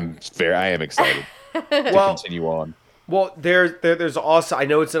 I am excited to continue on. Well, there's also, I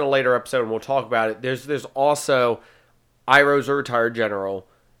know it's in a later episode, and we'll talk about it. There's also Iroh's a retired general,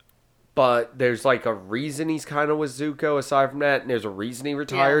 but there's like a reason he's kind of with Zuko aside from that, and there's a reason he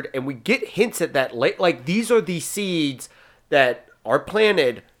retired, and we get hints at that late. Like, these are the seeds that are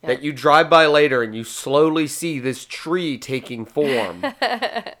planted that you drive by later, and you slowly see this tree taking form,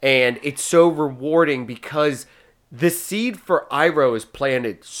 and it's so rewarding because the seed for Iroh is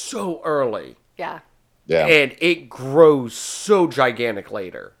planted so early. Yeah. Yeah. And it grows so gigantic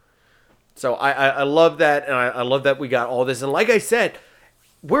later. So I love that, and I love that we got all this. And like I said,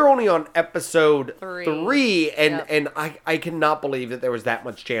 we're only on episode 3, and I cannot believe that there was that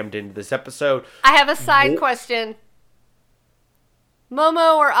much jammed into this episode. I have a side question.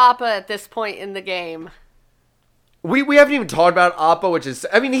 Momo or Appa at this point in the game? We haven't even talked about Appa, which is,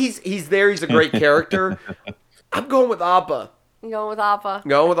 I mean, he's there. He's a great character. I'm going with Appa. You going with Appa?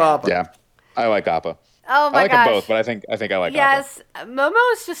 Going with Appa. Yeah, I like Appa. Oh my gosh. I like them both, but I think I like Appa. Yes,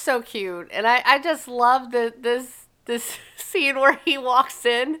 Momo is just so cute, and I just love this scene where he walks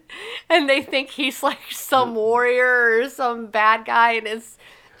in, and they think he's like some warrior or some bad guy, and it's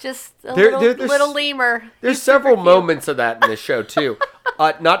just a little lemur. There's several moments of that in this show too.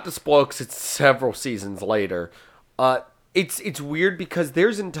 Not to spoil, because it's several seasons later. It's weird because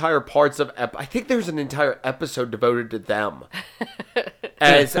there's entire parts of I think there's an entire episode devoted to them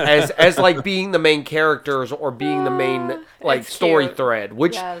as like being the main characters or being the main like story cute. Thread.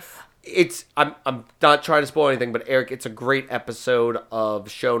 Which I'm not trying to spoil anything, but Eric, it's a great episode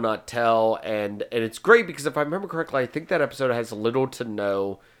of Show Not Tell, and it's great because if I remember correctly, I think that episode has little to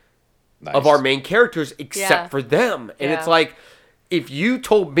no of our main characters except for them, and it's like, if you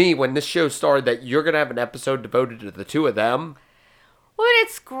told me when this show started that you're going to have an episode devoted to the two of them. Well,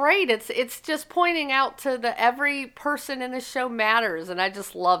 it's great. It's just pointing out to every person in the show matters, and I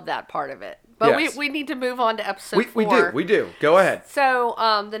just love that part of it. But we need to move on to episode 4. We do. Go ahead. So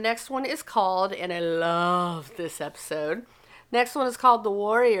the next one is called, and I love this episode, next one is called The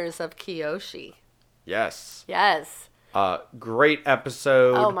Warriors of Kyoshi. Yes. Yes. Great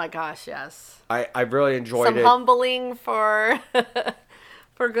episode. Oh my gosh, yes. I really enjoyed it. Some humbling for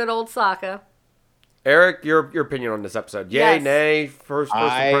good old Sokka. Eric, your opinion on this episode? Yay, nay, first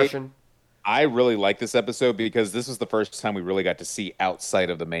impression? I really like this episode because this was the first time we really got to see outside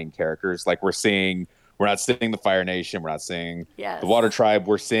of the main characters. Like, we're not seeing the Fire Nation, we're not seeing the Water Tribe,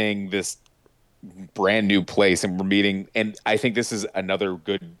 we're seeing this brand new place, and we're meeting, and I think this is another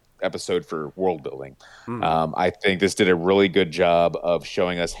good episode for world building. I think this did a really good job of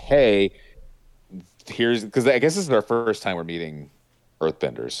showing us, hey, because I guess this is our first time we're meeting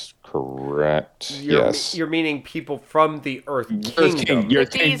Earthbenders, correct? Yes. You're meaning people from the Earth Kingdom.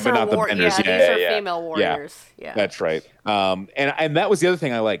 These but are not the Benders. These are female warriors. Yeah. That's right. And that was the other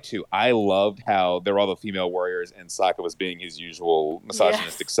thing I liked too. I loved how there were all the female warriors, and Sokka was being his usual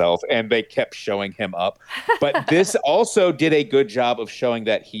misogynistic self, and they kept showing him up. But this also did a good job of showing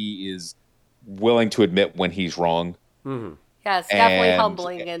that he is willing to admit when he's wrong. Mm-hmm. Yes, definitely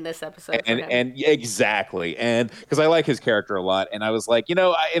humbling in this episode. And exactly. And because I like his character a lot. And I was like, in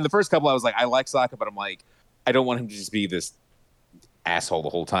the first couple, I was like, I like Sokka, but I'm like, I don't want him to just be this asshole the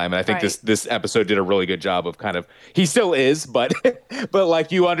whole time. And I think this episode did a really good job of kind of, he still is, but like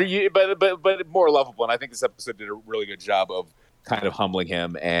but more lovable. And I think this episode did a really good job of kind of humbling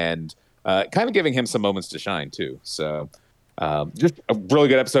him and kind of giving him some moments to shine too. So just a really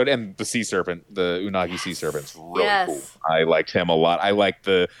good episode. And the sea serpent, the Unagi sea serpent's really cool. I liked him a lot. I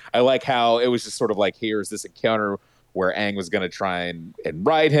like how it was just sort of like, here's this encounter where Aang was going to try and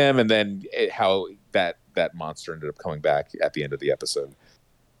ride him, and then how that monster ended up coming back at the end of the episode.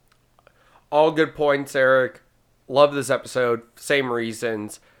 All good points, Eric. Love this episode. Same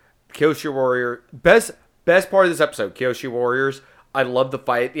reasons. Kyoshi Warrior. Best part of this episode, Kyoshi Warriors. I love the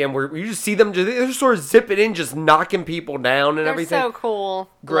fight at the end where you just see them, they're just sort of zipping in, just knocking people down and everything. They're so cool.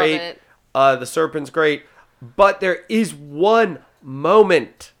 Great. Love it. The serpent's great. But there is one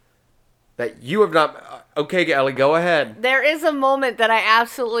moment that you have not... Okay, Ellie, go ahead. There is a moment that I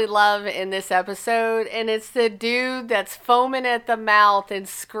absolutely love in this episode, and it's the dude that's foaming at the mouth and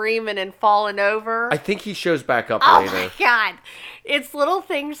screaming and falling over. I think he shows back up later. Oh my God. It's little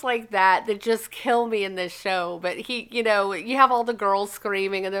things like that just kill me in this show. But you have all the girls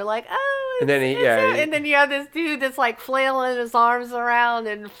screaming, and they're like, oh, and then and then you have this dude that's like flailing his arms around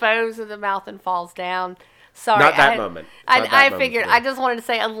and foams in the mouth and falls down. Sorry. Not that moment. I figured. I just wanted to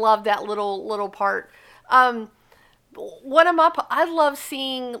say I love that little part. When I'm up, I love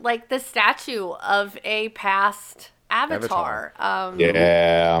seeing like the statue of a past Avatar.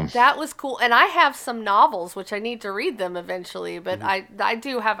 Yeah. That was cool. And I have some novels, which I need to read them eventually, but I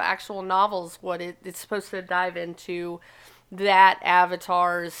do have actual novels, it's supposed to dive into that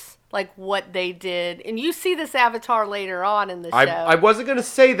Avatar's, like, what they did. And you see this Avatar later on in the show. I wasn't going to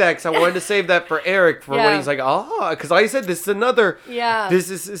say that because I wanted to save that for Eric for when he's like, because I said this is another, this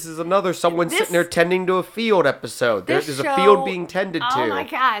is another someone sitting there tending to a field episode. There's a field being tended to. Oh my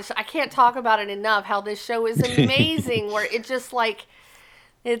gosh, I can't talk about it enough, how this show is amazing, where it just like,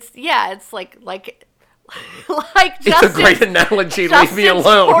 it's like it's a great analogy. Leave me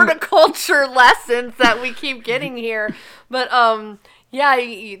alone. Horticulture lessons that we keep getting here, but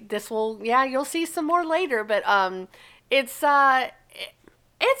you'll see some more later. But it's amazing.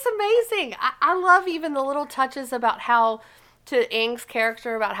 I love even the little touches about how, to Aang's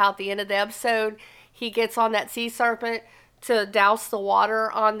character, about how at the end of the episode he gets on that sea serpent to douse the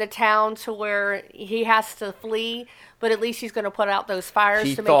water on the town to where he has to flee, but at least he's going to put out those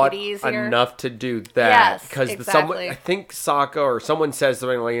fires to make it easier. Enough to do that. Yes, because exactly. I think Sokka or someone says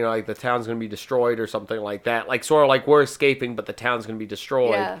something like, like the town's going to be destroyed or something like that. Like, sort of like we're escaping, but the town's going to be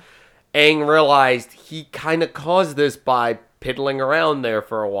destroyed. Yeah. Aang realized he kind of caused this by piddling around there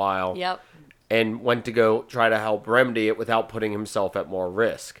for a while. Yep. And went to go try to help remedy it without putting himself at more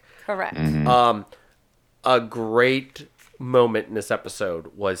risk. Correct. A great moment in this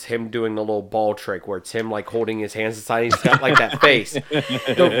episode was him doing the little ball trick where it's him like holding his hands inside and he's got like that face.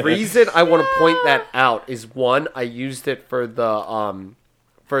 The reason I want to point that out is, one, I used it for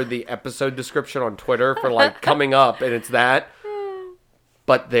the episode description on Twitter for like coming up, and it's that.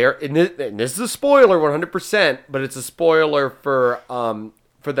 But and this is a spoiler 100%, but it's a spoiler for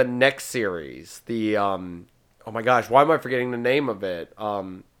the next series. The oh my gosh, why am I forgetting the name of it?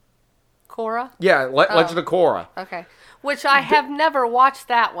 Korra? Yeah, Legend of Korra. Okay. Which I have never watched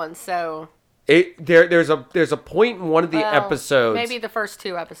that one, so there's a point in one of the episodes. Maybe the first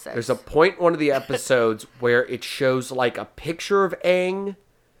 2 episodes. There's a point in one of the episodes where it shows like a picture of Aang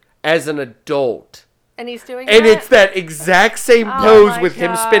as an adult. And he's doing and that? It's that exact same pose with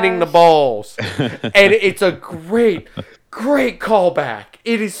him spinning the balls. And it's a great callback.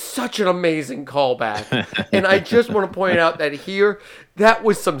 It is such an amazing callback. And I just want to point out that here, that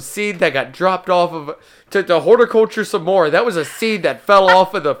was some seed that got dropped off of to horticulture some more. That was a seed that fell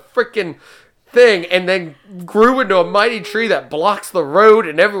off of the freaking thing and then grew into a mighty tree that blocks the road,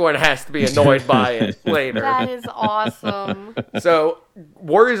 and everyone has to be annoyed by it later. That is awesome. So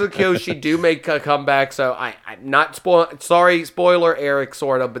Warriors of Kyoshi do make a comeback. So I'm not spoiler Eric,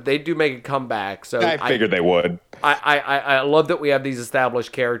 sort of, but they do make a comeback. So I figured they would. I love that we have these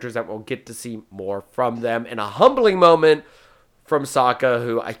established characters that we'll get to see more from them, and a humbling moment from Sokka,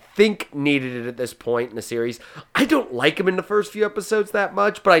 who I think needed it at this point in the series. I don't like him in the first few episodes that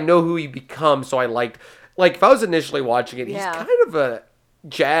much, but I know who he becomes, so I liked... Like, if I was initially watching it, he's kind of a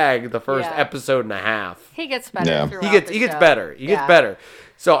jag the first episode and a half. He gets better. Yeah. He gets better. He gets better.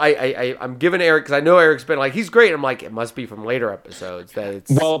 So I'm giving Eric, because I know Eric's been like, he's great. I'm like, it must be from later episodes that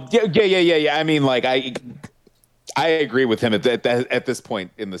it's... Well, yeah. I mean, like, I agree with him at this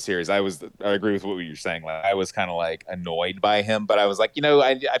point in the series. I agree with what you're saying. Like, I was kind of like annoyed by him, but I was like,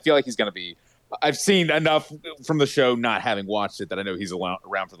 I feel like he's going to be. I've seen enough from the show, not having watched it, that I know he's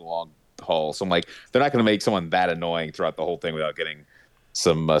around for the long haul. So I'm like, they're not going to make someone that annoying throughout the whole thing without getting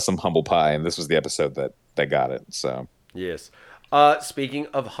some humble pie. And this was the episode that got it. So yes. Speaking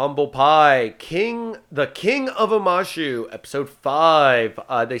of humble pie, the King of Amashu, episode 5.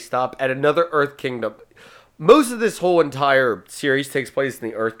 They stop at another Earth Kingdom. Most of this whole entire series takes place in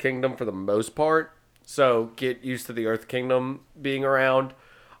the Earth Kingdom for the most part, so get used to the Earth Kingdom being around.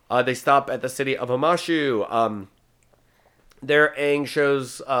 They stop at the city of Amashu. There, Aang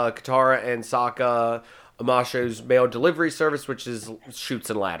shows Katara and Sokka Amashu's mail delivery service, which is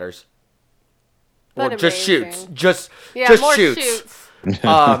chutes and ladders. But or just shoots. Just more shoots.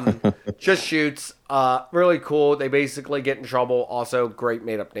 Just shoots. Really cool. They basically get in trouble. Also, great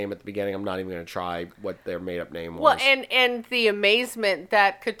made-up name at the beginning. I'm not even going to try what their made-up name was. Well, and the amazement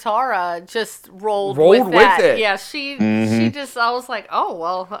that Katara just rolled with that. it. Yeah, she just, I was like, oh,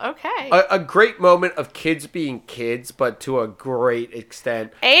 well, okay. A great moment of kids being kids, but to a great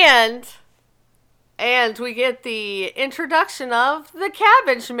extent. And we get the introduction of the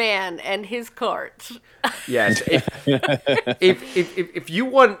Cabbage Man and his cart. Yes. If you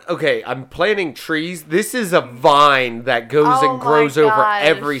want... Okay, I'm planting trees. This is a vine that goes and grows over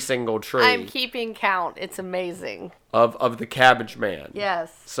every single tree. I'm keeping count. It's amazing. of the Cabbage Man.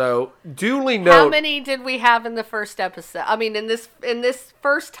 Yes. So duly note. How many did we have in the first episode? I mean, in this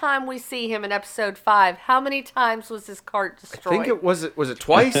first time we see him in episode 5, how many times was his cart destroyed? I think it was it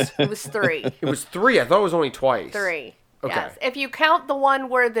twice? It was 3. It was 3. I thought it was only twice. 3. Okay. Yes. If you count the one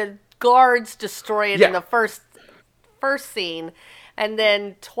where the guards destroy it in the first scene, and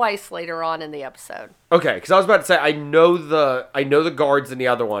then twice later on in the episode. Okay, because I was about to say I know the guards in the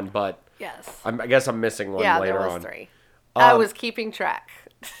other one, but yes, I guess I'm missing one later there was on. 3. I was keeping track.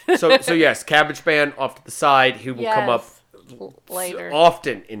 so yes, Cabbage Man off to the side, who will come up later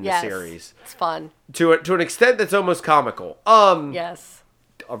often in the series. It's fun to an extent that's almost comical. Yes.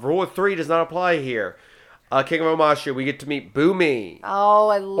 A rule of 3 does not apply here. King of Omashu, we get to meet Boomy. Oh,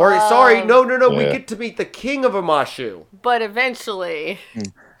 I love. Or sorry, no, Yeah. we get to meet the King of Omashu. But eventually,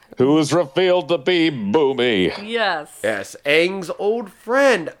 Who is revealed to be Boomy. yes. Yes, Aang's old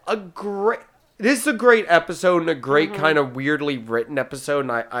friend. This is a great episode and a great kind of weirdly written episode.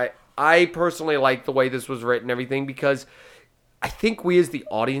 And I personally like the way this was written and everything because I think we as the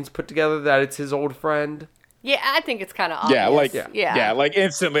audience put together that it's his old friend. Yeah, I think it's kind of obvious. Yeah, like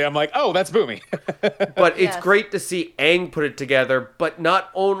instantly I'm like, oh, that's Boomy. But it's Yes. great to see Aang put it together. But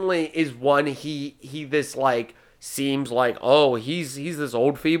not only is one he this like seems like, oh, he's this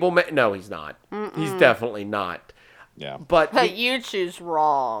old feeble man. No, he's not. He's definitely not. Yeah. But You choose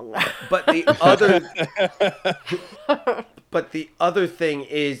wrong. But the other thing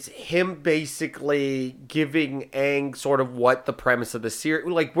is him basically giving Aang sort of what the premise of the series,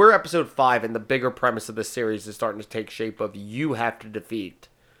 like we're episode 5 and the bigger premise of the series is starting to take shape of you have to defeat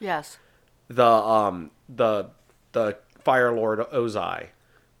Yes. the Fire Lord Ozai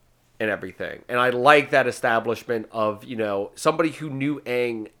and everything. And I like that establishment of, somebody who knew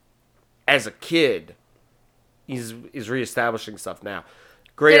Aang as a kid is reestablishing stuff now.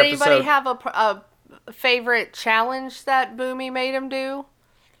 Great Did episode. anybody have a favorite challenge that Boomy made him do?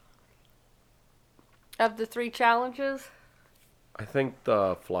 Of the 3 challenges? I think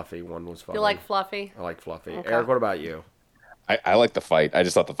the Fluffy one was funny. You like Fluffy? I like Fluffy. Okay. Eric, what about you? I like the fight. I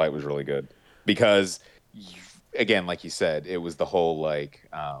just thought the fight was really good because, again, like you said, it was the whole like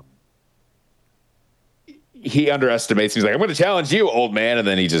he underestimates. He's like, "I'm going to challenge you, old man," and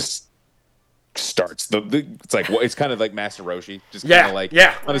then he just starts it's like it's kind of like Master Roshi, just kind of like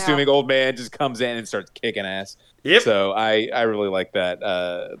unassuming old man just comes in and starts kicking ass. Yep. So I really like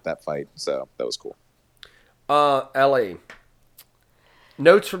that fight. So that was cool. Ellie,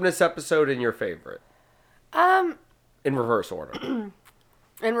 notes from this episode and your favorite. In reverse order.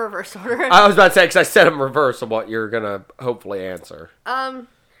 In reverse order. I was about to say, because I said in reverse of what you're going to hopefully answer. Yeah,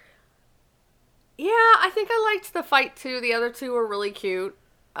 I think I liked the fight too. The other 2 were really cute.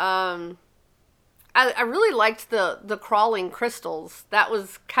 I really liked the crawling crystals. That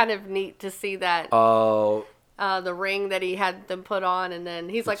was kind of neat to see that. Oh. The ring that he had them put on, and then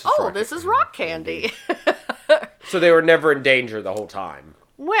he's like, is "Oh, rock this is rock candy." So they were never in danger the whole time.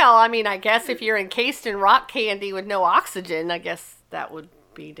 Well, I mean, I guess if you're encased in rock candy with no oxygen, I guess that would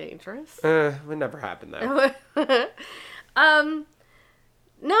be dangerous. It never happened though.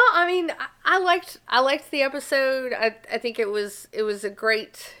 No, I mean, I liked the episode. I think it was a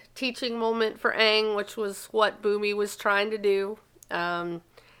great teaching moment for Aang, which was what Boomy was trying to do, and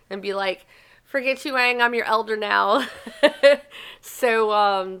be like, "Forget you, Aang. I'm your elder now." So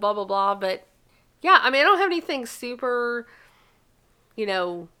blah blah blah. But yeah, I mean, I don't have anything super,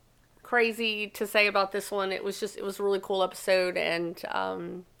 crazy to say about this one. It was a really cool episode, and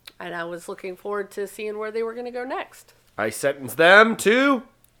I was looking forward to seeing where they were going to go next. I sentence them to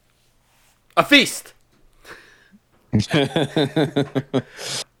a feast.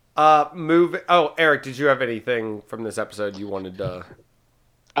 Eric, did you have anything from this episode you wanted to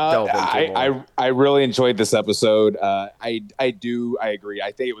delve into more? I really enjoyed this episode. I agree.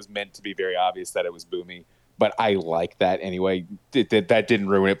 I think it was meant to be very obvious that it was Boomy, but I like that anyway. That didn't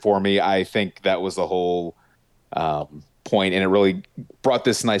ruin it for me. I think that was the whole point, and it really brought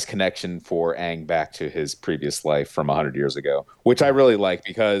this nice connection for Aang back to his previous life from 100 years ago, which I really like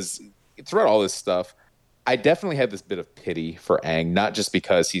because throughout all this stuff, I definitely had this bit of pity for Aang, not just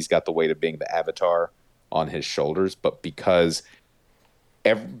because he's got the weight of being the Avatar on his shoulders, but because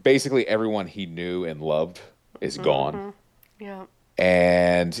basically everyone he knew and loved is gone. Yeah.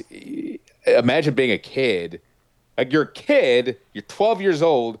 And imagine being a kid. Like you're 12 years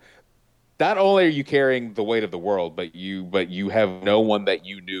old. Not only are you carrying the weight of the world, but you have no one that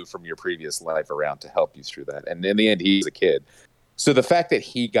you knew from your previous life around to help you through that. And in the end, he's a kid. So the fact that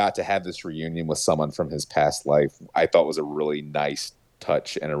he got to have this reunion with someone from his past life, I thought was a really nice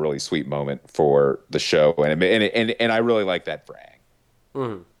touch and a really sweet moment for the show. And I really like that for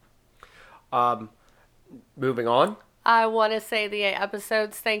Aang. Mm-hmm. Moving on. I want to say the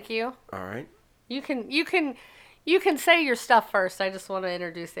episodes. Thank you. All right. You can say your stuff first. I just want to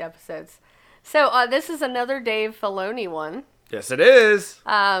introduce the episodes. So this is another Dave Filoni one. Yes, it is.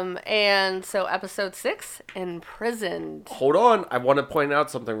 And so episode 6, Imprisoned. Hold on. I want to point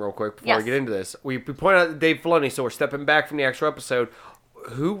out something real quick before I get into this. We point out Dave Filoni, so we're stepping back from the actual episode.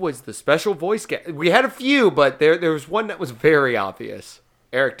 Who was the special voice guest? We had a few, but there was one that was very obvious.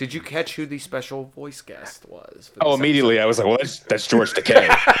 Eric, did you catch who the special voice guest was? Immediately episode? I was like, well, that's George Takei.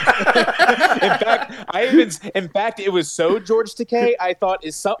 In fact, it was so George Takei. I thought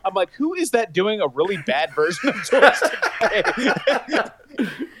I'm like, who is that doing a really bad version of George Takei?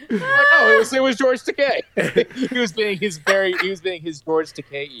 It was George Takei. he was being his George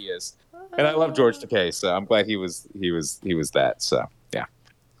Takei-iest. And I love George Takei, so I'm glad he was that. So yeah.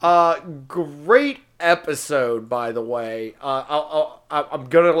 Great episode, by the way. I'm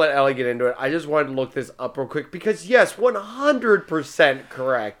gonna let Ellie get into it. I just wanted to look this up real quick because yes, 100%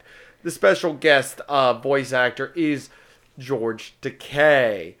 correct. The special guest voice actor is George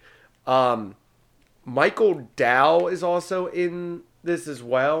Takei. Michael Dow is also in this as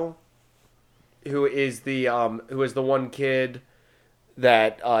well. Who is the one kid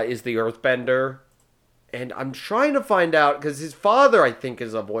that is the Earthbender. And I'm trying to find out, because his father, I think,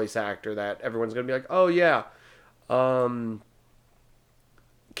 is a voice actor that everyone's going to be like, oh, yeah. Kevin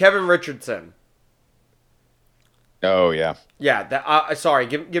Richardson. Oh, yeah. Yeah, sorry,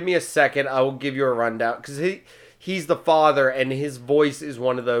 give me a second. I will give you a rundown. Because he's the father, and his voice is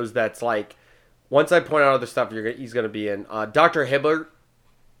one of those that's like, once I point out other stuff he's going to be in. Dr. Hibbert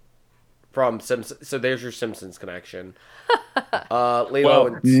from Simpsons. So there's your Simpsons connection.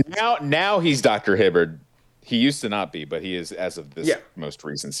 Now he's Dr. Hibbert. He used to not be, but he is as of this most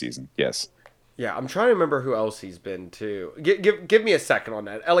recent season. Yes. Yeah, I'm trying to remember who else he's been to. Give me a second on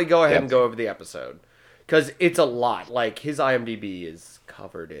that. Ellie, go ahead and go over the episode. Because it's a lot. Like, his IMDb is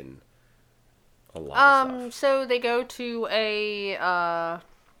covered in a lot of stuff. So they go to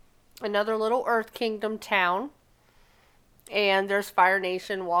another little Earth Kingdom town. And there's Fire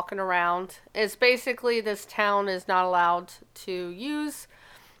Nation walking around. It's basically this town is not allowed to use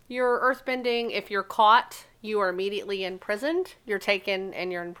your earthbending. If you're caught, you are immediately imprisoned. You're taken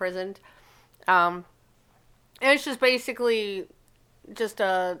and you're imprisoned. And it's just basically just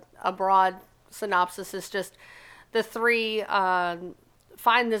a broad synopsis. It's just the three find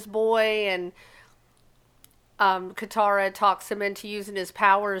this boy, and Katara talks him into using his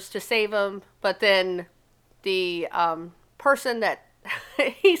powers to save him. But then the person that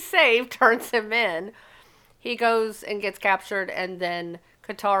he saved turns him in. He goes and gets captured, and then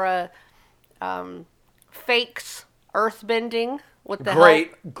Katara fakes earthbending with the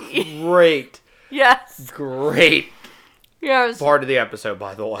great yes, great yes part of the episode,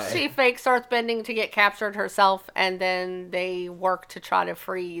 by the way. She fakes earthbending to get captured herself, and then they work to try to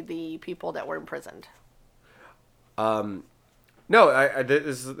free the people that were imprisoned. No,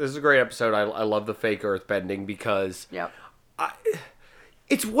 this is a great episode. I love the fake earthbending because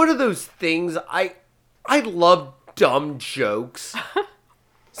it's one of those things. I love dumb jokes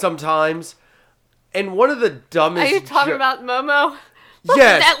sometimes, and one of the dumbest. Are you talking about Momo? Look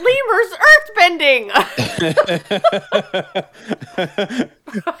yes, at that lemur's earthbending.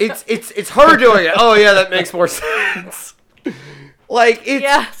 it's her doing it. Oh yeah, that makes more sense. Like it's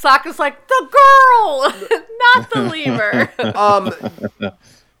Sokka's like the girl, not the lemur.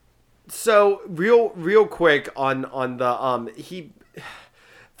 So real quick on the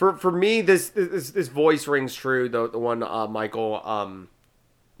for me this voice rings true, the one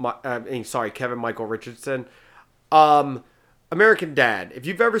Kevin Michael Richardson, American Dad. If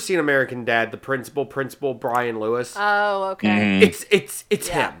you've ever seen American Dad, the principal Brian Lewis. Oh, okay. It's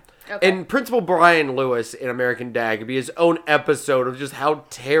him. Okay. And Principal Brian Lewis in American Dad could be his own episode of just how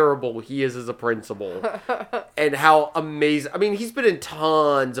terrible he is as a principal and how amazing. I mean, he's been in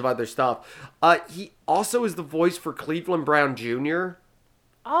tons of other stuff. He also is the voice for Cleveland Brown Jr.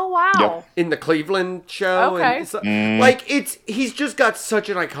 Oh, wow. In the Cleveland show. Okay. Like, he's just got such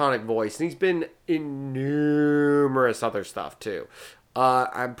an iconic voice, and he's been in numerous other stuff, too.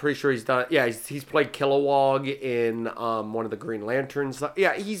 I'm pretty sure he's done. Yeah, he's played Kilowog in one of the Green Lanterns.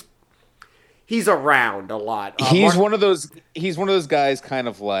 Yeah, he's around a lot. He's one of those guys, kind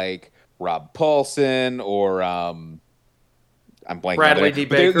of like Rob Paulson or I'm blanking. Bradley D.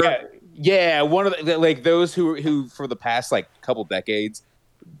 Baker. Yeah, one of the, like those who for the past like couple decades,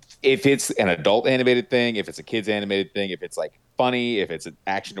 if it's an adult animated thing, if it's a kids animated thing, if it's like funny, if it's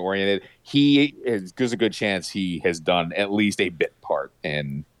action oriented, there's a good chance he has done at least a bit part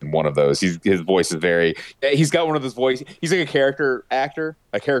in one of those. His voice is he's got one of those voices. He's like a character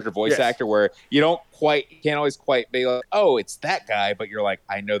voice actor where you can't always quite be like, oh, it's that guy, but you're like,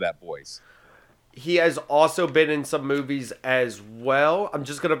 I know that voice. He has also been in some movies as well. I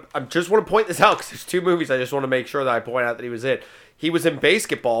just want to point this out because there's 2 movies I just want to make sure that I point out that he was in. He was in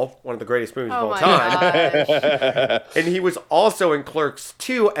Basketball, one of the greatest movies of all time. And he was also in Clerks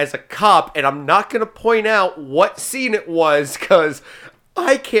 2 as a cop. And I'm not going to point out what scene it was because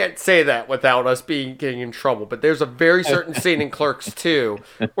I can't say that without us getting in trouble. But there's a very certain scene in Clerks 2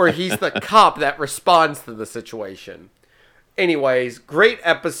 where he's the cop that responds to the situation. Anyways, great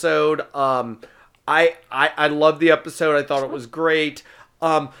episode. I love the episode. I thought it was great.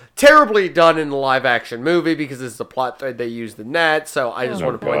 Terribly done in the live action movie because this is a plot thread they used in that. So I just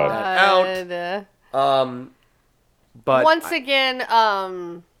want to point that out. But once again,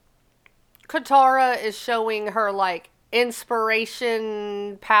 Katara is showing her like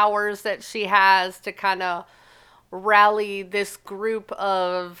inspiration powers that she has to kind of rally this group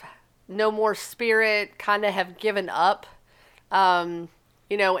of No More Spirit kind of have given up. You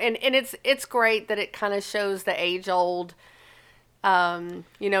know, and it's great that it kind of shows the age old.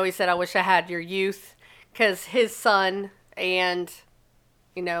 You know, he said, I wish I had your youth, because his son and,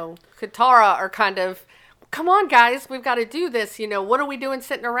 you know, Katara are kind of, come on, guys, we've got to do this. You know, what are we doing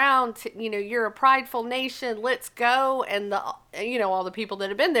sitting around? You know, you're a prideful nation. Let's go. And all the people that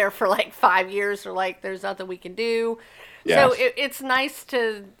have been there for like 5 years are like, there's nothing we can do. Yeah. So it's nice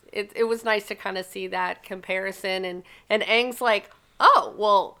to, it was nice to kind of see that comparison. And Aang's like, oh,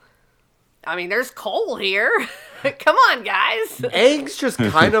 well, I mean, there's coal here. Come on, guys. Aang's just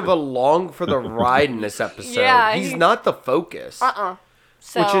kind of along for the ride in this episode. Yeah, he's not the focus.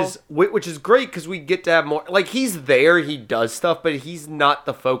 So, which is great because we get to have more. Like, he's there, he does stuff, but he's not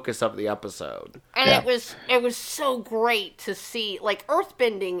the focus of the episode. And it was so great to see. Like,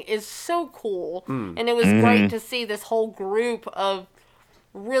 earthbending is so cool, and it was great to see this whole group of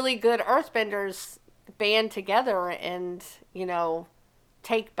really good earthbenders band together and, you know,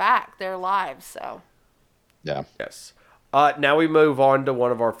 take back their lives. So yeah. Yes. Now we move on to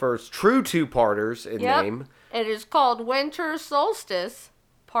one of our first true 2-parters in name. It is called Winter Solstice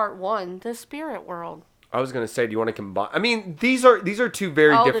Part 1, The Spirit World. I was going to say, do you want to combine? I mean, these are 2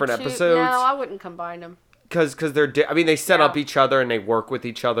 very different episodes. No, I wouldn't combine them. Because they're they set up each other and they work with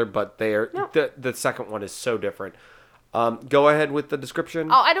each other, but the second one is so different. Go ahead with the description.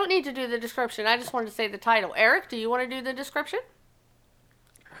 Oh, I don't need to do the description. I just wanted to say the title. Eric, do you want to do the description?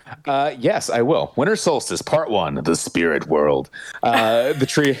 Yes, I will. Winter Solstice, Part 1, The Spirit World. The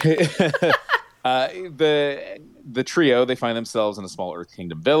trio, they find themselves in a small Earth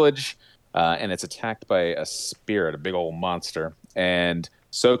Kingdom village, and it's attacked by a spirit, a big old monster. And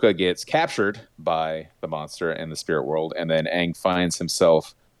Sokka gets captured by the monster in the spirit world, and then Aang finds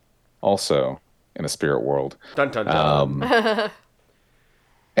himself also in a spirit world. Dun, dun, dun.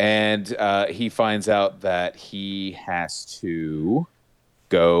 And he finds out that he has to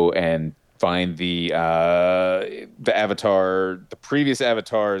go and find the avatar, the previous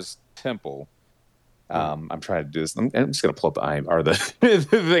avatar's temple. I'm trying to do this. I'm just going to pull up the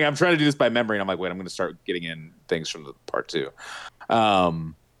thing. I'm trying to do this by memory, and I'm like, wait, I'm going to start getting in things from the part 2.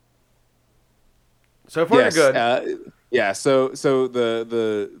 So far, yes, good. Yeah. So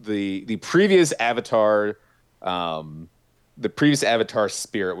the previous avatar, the previous avatar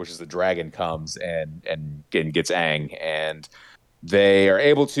spirit, which is the dragon, comes and gets Aang, and they are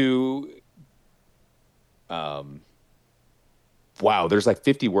able to. Wow, there's like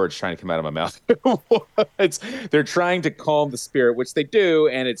 50 words trying to come out of my mouth. They're trying to calm the spirit, which they do,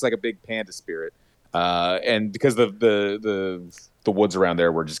 and it's like a big panda spirit. And because the woods around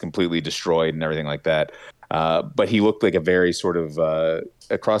there were just completely destroyed and everything like that. But he looked like a very sort of a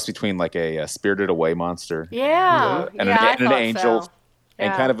cross between like a Spirited Away monster. Yeah, and an angel. So.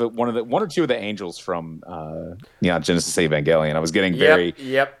 And kind of one or two of the angels from Genesis Evangelion. I was getting very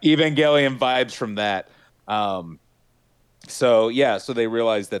Evangelion vibes from that. So they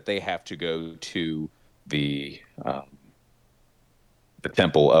realize that they have to go to the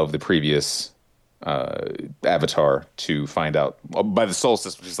temple of the previous avatar to find out by the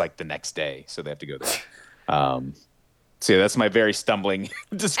solstice, which is like the next day. So they have to go there. So that's my very stumbling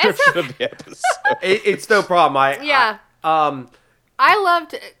description of the episode. It's no problem. I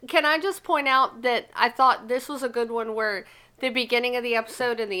loved. Can I just point out that I thought this was a good one where the beginning of the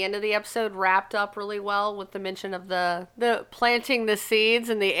episode and the end of the episode wrapped up really well with the mention of the planting the seeds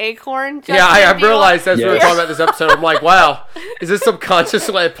and the acorn. I realized as we were talking about this episode, I'm like, wow, is this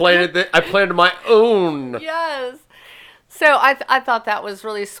subconsciously I planted my own? Yes. So I thought that was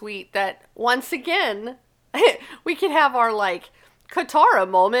really sweet that once again we could have our like Katara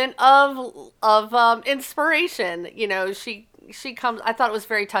moment of inspiration. You know, she comes. I thought it was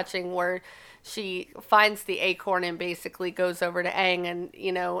very touching where she finds the acorn and basically goes over to Aang, and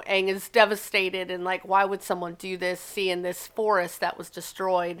you know Aang is devastated and like, why would someone do this? Seeing this forest that was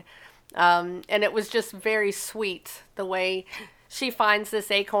destroyed, and it was just very sweet the way she finds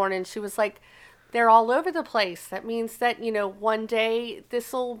this acorn, and she was like, they're all over the place. That means that, you know, one day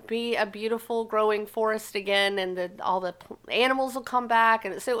this will be a beautiful growing forest again, and all the animals will come back.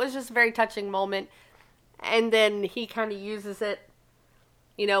 And so it was just a very touching moment. And then he kind of uses it,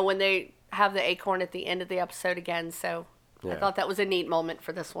 you know, when they have the acorn at the end of the episode again. So I thought that was a neat moment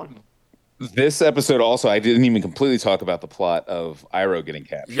for this one. This episode also, I didn't even completely talk about the plot of Iroh getting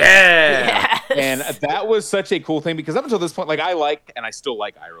captured. Yeah. Yes. And that was such a cool thing because up until this point, like I like and I still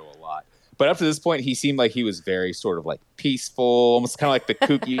like Iroh a lot. But up to this point, he seemed like he was very sort of like peaceful, almost kind of like the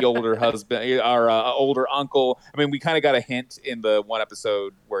kooky older husband or older uncle. I mean, we kind of got a hint in the one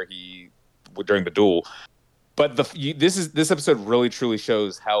episode where during the duel. But this episode really truly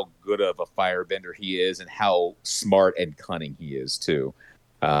shows how good of a firebender he is and how smart and cunning he is too.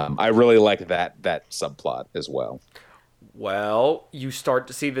 I really like that subplot as well. Well, you start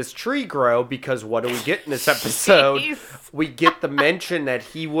to see this tree grow because what do we get in this episode? Jeez. We get the mention that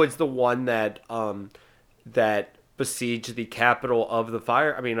he was the one that besieged the capital of the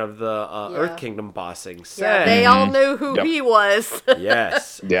Earth Kingdom bossing. Yeah, they all knew who he was.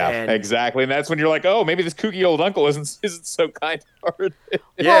 Yes. Yeah, and, exactly. And that's when you're like, oh, maybe this kooky old uncle isn't so kind-hearted.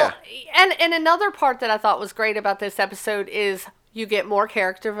 Yeah. Well, and another part that I thought was great about this episode is you get more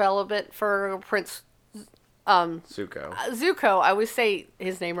character development for Prince Zuko. Zuko. I always say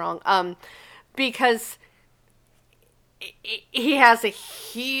his name wrong. Because he has a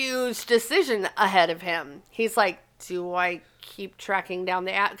huge decision ahead of him. He's like, do I keep tracking down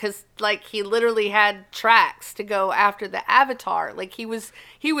because like he literally had tracks to go after the Avatar. Like he was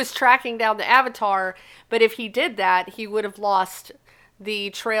tracking down the Avatar, but if he did that, he would have lost the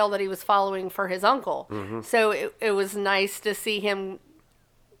trail that he was following for his uncle. Mm-hmm. So it was nice to see him,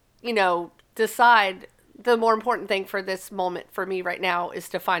 you know, decide the more important thing for this moment for me right now is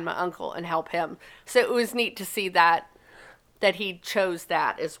to find my uncle and help him. So it was neat to see that he chose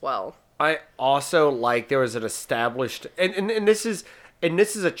that as well. I also like there was an established and this is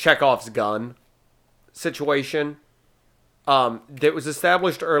a Chekhov's gun situation. That was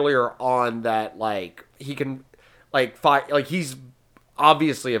established earlier on that like he can like fight, like he's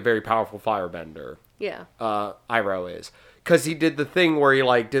obviously a very powerful firebender. Yeah. Iroh is. Because he did the thing where he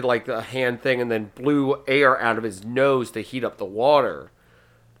like did like the hand thing and then blew air out of his nose to heat up the water.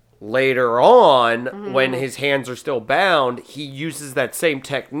 Later on, when his hands are still bound, he uses that same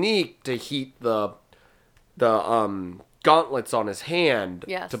technique to heat the gauntlets on his hand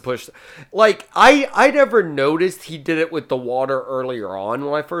to push. Like I never noticed he did it with the water earlier on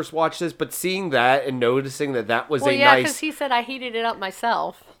when I first watched this, but seeing that and noticing that was nice. Because he said I heated it up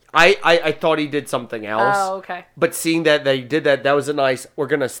myself. I thought he did something else. Oh, okay. But seeing that he did that was a nice. We're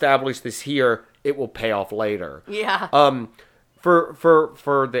gonna establish this here. It will pay off later. Yeah. For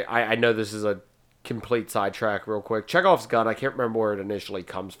the I know this is a complete sidetrack real quick. Chekhov's gun, I can't remember where it initially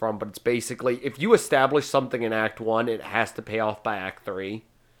comes from, but it's basically if you establish something in Act 1, it has to pay off by Act 3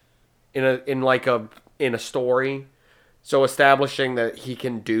 in a story. So establishing that he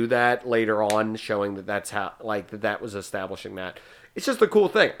can do that later on, showing that's how that was establishing that. It's just a cool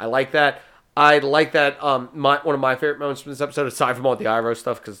thing. I like that. I like that one of my favorite moments from this episode, aside from all the Iroh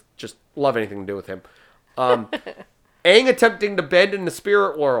stuff, because just love anything to do with him. Aang attempting to bend in the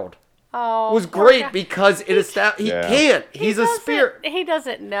spirit world was great because he can't. He's a spirit. He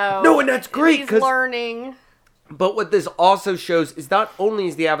doesn't know. No, and that's great. He's learning. But what this also shows is not only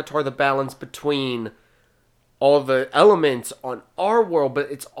is the Avatar the balance between all the elements on our world,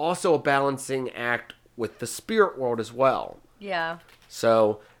 but it's also a balancing act with the spirit world as well. Yeah.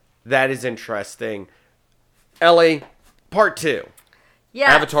 So that is interesting. Ellie, part 2.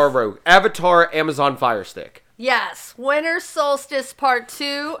 Yes. Avatar Amazon Fire Stick. Yes, Winter Solstice Part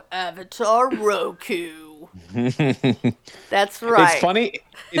 2, Avatar Roku. That's right.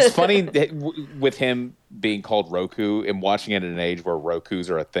 It's funny that with him being called Roku and watching it at an age where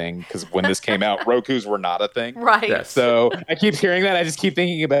Rokus are a thing, because when this came out, Rokus were not a thing. Right. Yes. So I keep hearing that. I just keep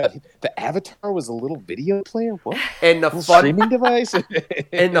thinking about the Avatar was a little video player. What? And the streaming device.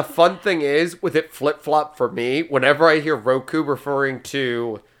 And the fun thing is, with it flip-flop for me, whenever I hear Roku referring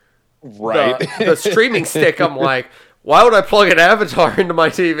to the streaming stick, I'm like, why would I plug an Avatar into my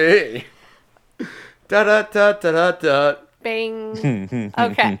TV? Da-da-da-da-da-da. Bang.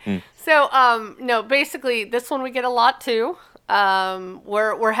 Okay. So, no, basically, this one we get a lot too.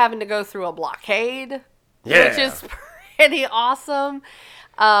 We're having to go through a blockade, which is pretty awesome.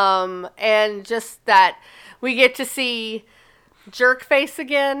 And just that we get to see Jerkface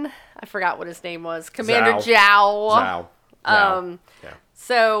again. I forgot what his name was. Commander Zhao. Zhao.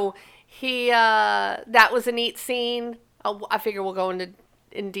 So he, that was a neat scene. I figure we'll go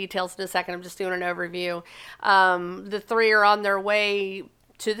in details in a second. I'm just doing an overview. The three are on their way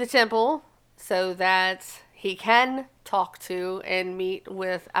to the temple so that he can talk to and meet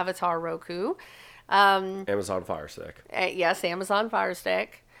with Avatar Roku. Amazon Fire Stick. Yes, Amazon Fire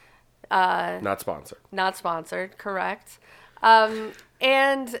Stick. Not sponsored. Not sponsored, correct.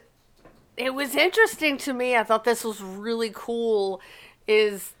 And it was interesting to me. I thought this was really cool,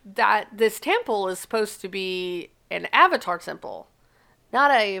 is that this temple is supposed to be an Avatar temple,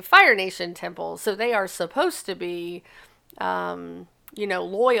 not a Fire Nation temple. So they are supposed to be,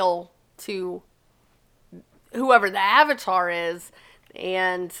 loyal to whoever the Avatar is.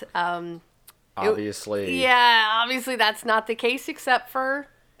 And obviously. Obviously that's not the case except for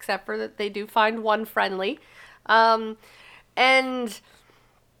that they do find one friendly. And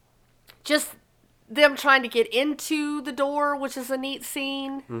just them trying to get into the door, which is a neat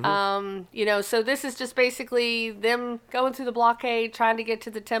scene. Mm-hmm. So this is just basically them going through the blockade, trying to get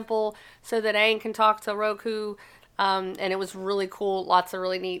to the temple so that Aang can talk to Roku. And it was really cool. Lots of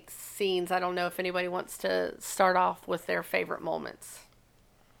really neat scenes. I don't know if anybody wants to start off with their favorite moments.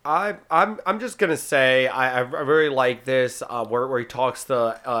 I'm just gonna say I really like this where he talks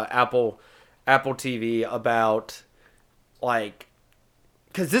to Apple TV about, like,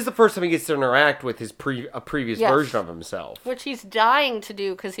 because this is the first time he gets to interact with his previous version of himself, which he's dying to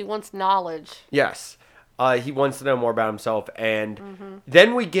do because he wants knowledge. Yes, he wants to know more about himself, and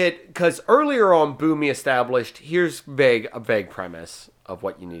then we get, because earlier on Boomy established here's a vague premise of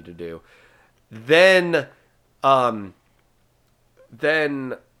what you need to do. Then I'm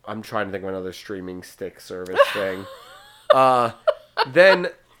trying to think of another streaming stick service thing.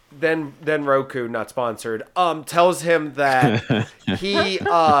 Then Roku, not sponsored, tells him that he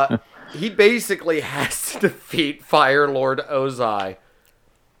basically has to defeat Fire Lord Ozai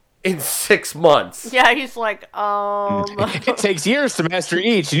in 6 months. Yeah, he's like, It takes years to master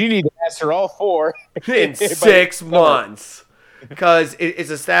each, and you need to master all 4 in 6 months. Because it's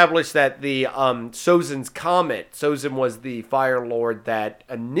established that the Sozin's Comet, Sozin was the Fire Lord that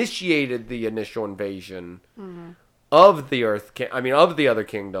initiated the initial invasion of the of the other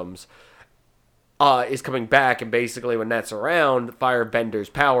kingdoms, is coming back, and basically when that's around, Firebender's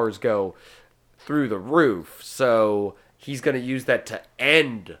powers go through the roof. So he's going to use that to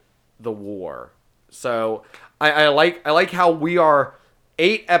end the war. So I like how we are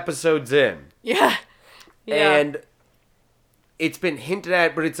 8 episodes in. Yeah. And it's been hinted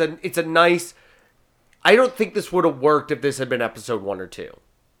at, but it's a nice. I don't think this would have worked if this had been episode 1 or 2.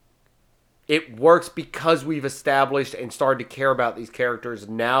 It works because we've established and started to care about these characters.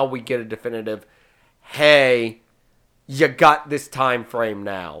 Now we get a definitive, hey, you got this time frame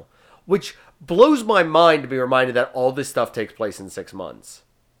now, which blows my mind to be reminded that all this stuff takes place in 6 months,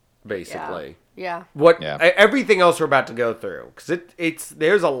 basically. Yeah. Everything else we're about to go through, because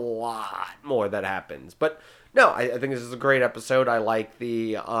there's a lot more that happens, but. No, I think this is a great episode. I like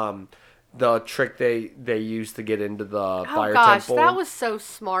the trick they used to get into the fire temple. That was so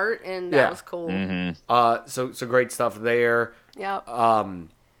smart, and that was cool. Mm-hmm. So great stuff there. Yep.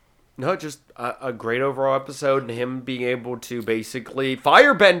 No, just a great overall episode, and him being able to basically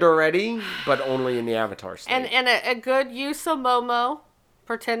firebend already, but only in the Avatar state. And a good use of Momo,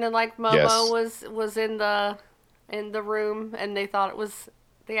 pretending like Momo was in the room, and they thought it was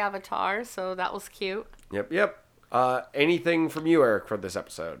the Avatar, so that was cute. Yep. Anything from you, Eric, for this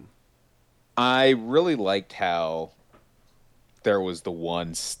episode? I really liked how there was the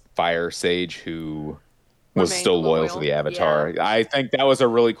one fire sage who was still loyal to the Avatar. Yeah. I think that was a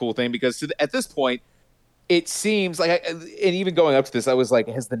really cool thing, because at this point, it seems like, and even going up to this, I was like,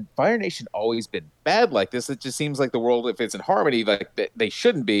 has the Fire Nation always been bad like this? It just seems like the world, if it's in harmony, like they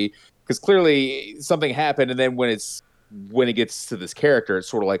shouldn't be, because clearly something happened, and then when it gets to this character, it's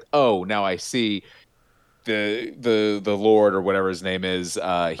sort of like, oh, now I see. The Lord, or whatever his name is, he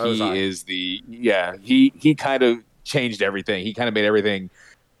kind of changed everything. He kind of made everything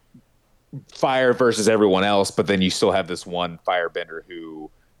fire versus everyone else, but then you still have this one firebender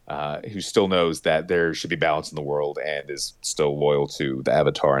who still knows that there should be balance in the world and is still loyal to the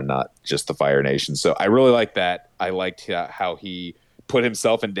Avatar and not just the Fire Nation. So I really liked that. I liked how he put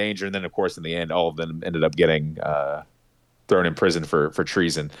himself in danger, and then of course in the end all of them ended up getting thrown in prison for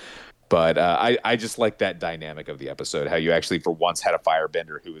treason. But I just like that dynamic of the episode, how you actually for once had a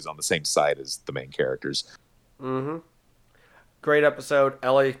firebender who was on the same side as the main characters. Mm-hmm. Great episode.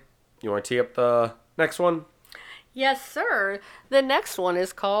 Ellie, you want to tee up the next one? Yes, sir. The next one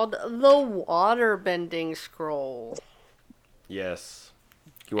is called The Waterbending Scroll. Yes.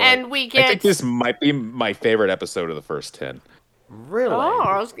 And we get... I think this might be my favorite episode of the first 10. Really? Oh,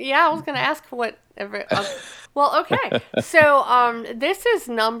 I was going to ask what... Well, okay. So, this is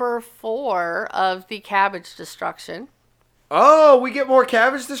number 4 of the cabbage destruction. Oh, we get more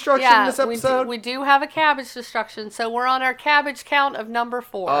cabbage destruction in this episode? We do have a cabbage destruction, so we're on our cabbage count of number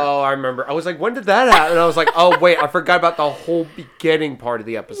 4. Oh, I remember. I was like, when did that happen? And I was like, oh, wait, I forgot about the whole beginning part of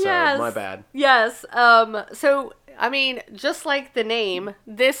the episode. Yes. My bad. Yes. So, I mean, just like the name,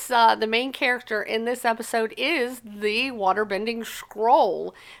 this the main character in this episode is the waterbending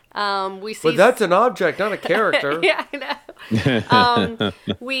scroll. We see... But that's an object, not a character. Yeah, I know.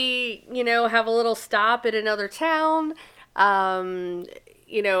 We, have a little stop at another town. Aang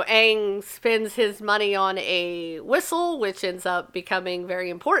spends his money on a whistle, which ends up becoming very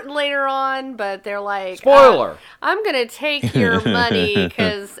important later on, but they're like, spoiler! I'm going to take your money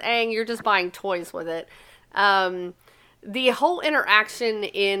because, Aang, you're just buying toys with it. The whole interaction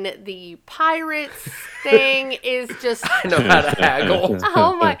in the pirates thing is just... I know how to haggle.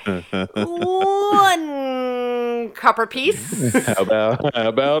 Oh my... 1 copper piece. How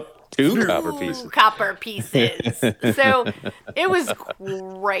about 2 copper pieces? 2 copper pieces. So it was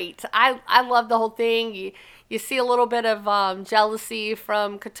great. I love the whole thing. You see a little bit of jealousy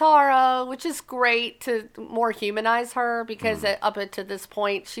from Katara, which is great to more humanize her because up until this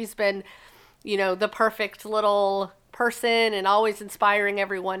point she's been, the perfect little person and always inspiring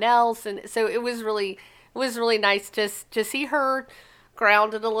everyone else. And so it was really nice to see her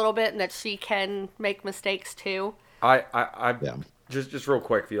grounded a little bit and that she can make mistakes too. Yeah. Just real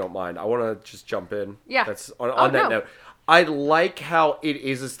quick, if you don't mind, I want to just jump in. Yeah. That's on that note. I like how it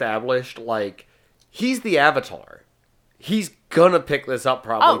is established, like, he's the Avatar. He's gonna pick this up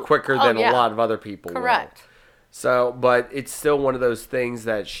probably quicker than a lot of other people. Correct. Will. So, but it's still one of those things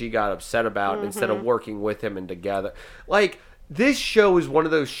that she got upset about instead of working with him and together. Like, this show is one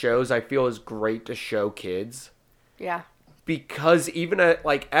of those shows I feel is great to show kids. Yeah. Because even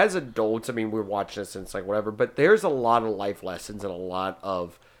as adults, I mean, we're watching this and it's like whatever, but there's a lot of life lessons and a lot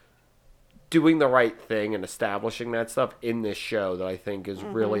of doing the right thing and establishing that stuff in this show that I think is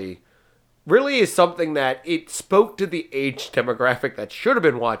really is something that it spoke to the age demographic that should have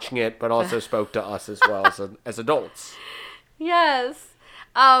been watching it, but also spoke to us as well as adults. Yes.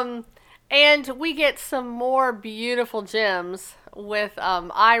 And we get some more beautiful gems with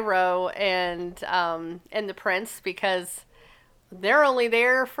Iroh and the prince because they're only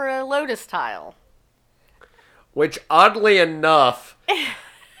there for a lotus tile. Which, oddly enough,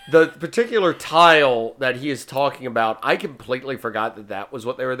 the particular tile that he is talking about, I completely forgot that was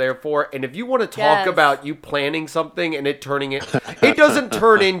what they were there for. And if you want to talk about you planning something and it doesn't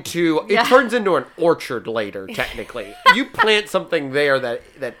turn into, it turns into an orchard later, technically. You plant something there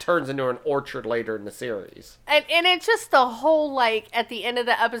that turns into an orchard later in the series. And it's just the whole, like, at the end of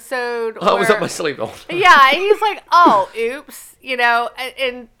the episode. I was up my sleeve the whole time. Yeah, he's like, oh, oops,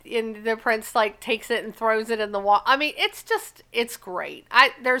 and the prince, like, takes it and throws it in the water. I mean, it's great.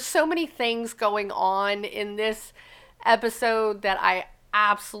 There's so many things going on in this episode that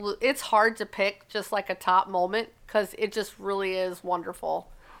it's hard to pick just like a top moment because it just really is wonderful.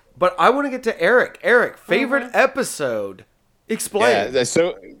 But I want to get to Eric. Eric, favorite episode? Explain. Yeah,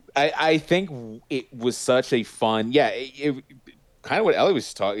 so I think it was such a fun, it kind of what Ellie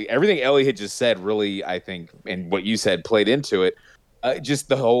was talking, everything Ellie had just said really, I think, and what you said played into it. Just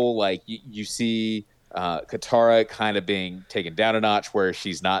the whole, like, you see Katara kind of being taken down a notch where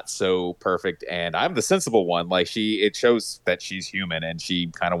she's not so perfect, and I'm the sensible one. Like, it shows that she's human and she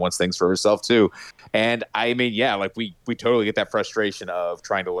kind of wants things for herself too. And I mean, like we totally get that frustration of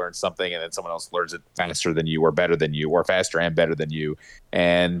trying to learn something and then someone else learns it faster than you or better than you or faster and better than you.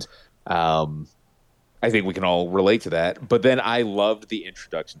 And I think we can all relate to that. But then I loved the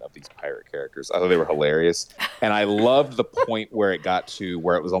introduction of these pirate characters. I thought they were hilarious. And I loved the point where it got to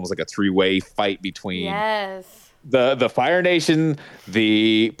where it was almost like a 3-way fight between the Fire Nation,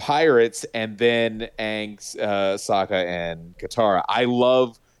 the pirates, and then Aang, Sokka, and Katara.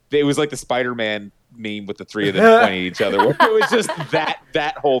 It was like the Spider-Man meme with the 3 of them pointing at each other. It was just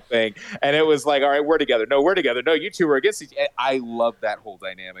that whole thing. And it was like, all right, we're together. No, we're together. No, you two are against each other. I love that whole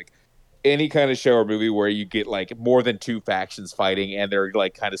dynamic. Any kind of show or movie where you get like more than 2 factions fighting and they're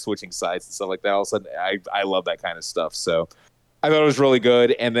like kind of switching sides and stuff like that, all of a sudden I love that kind of stuff. So I thought it was really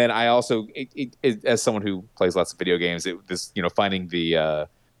good. And then I also, as someone who plays lots of video games, finding the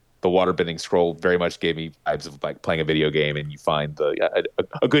waterbending scroll very much gave me vibes of like playing a video game, and you find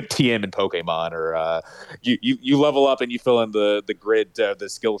a good TM in Pokemon, or you level up and you fill in the grid, the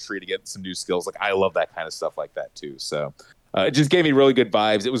skill tree to get some new skills. Like I love that kind of stuff like that too. So it just gave me really good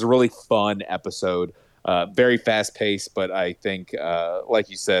vibes. It was a really fun episode. Very fast paced, but I think, like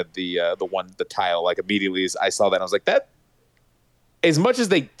you said, the tile, like immediately as I saw that, I was like, that. As much as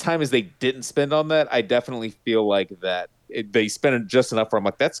they didn't spend on that, I definitely feel like that they spent just enough where I'm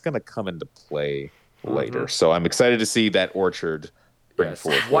like, that's going to come into play later. So I'm excited to see that orchard bring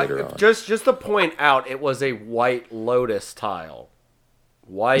forth later on. Just to point out, it was a White Lotus tile.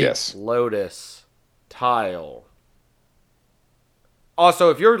 White Lotus tile. Also,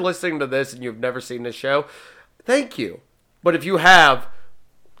 if you're listening to this and you've never seen this show, thank you. But if you have,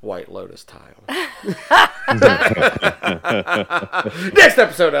 White Lotus tile. Next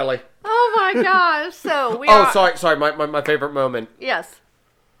episode, Ellie. Oh my gosh! So we. Sorry. My favorite moment. Yes.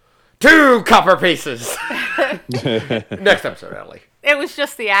 2 copper pieces. Next episode, Ellie. It was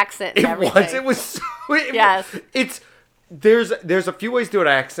just the accent. And everything. It was. So, yes. There's a few ways to do an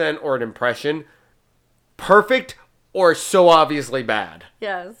accent or an impression. Perfect or so obviously bad.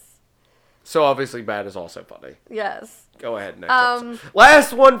 Yes. So obviously bad is also funny. Yes. Go ahead, next episode.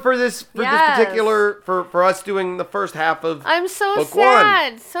 Last one for this particular for us doing the first half of I'm so book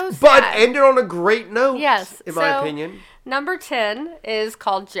sad. 1. So sad. But ended on a great note. Yes. In my opinion. Number 10 is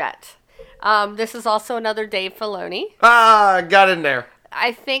called Jet. This is also another Dave Filoni. Got in there.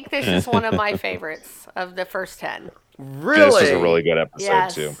 I think this is one of my favorites of the first 10. Really? This was a really good episode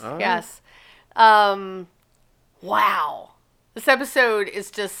too. Yes. Wow. This episode is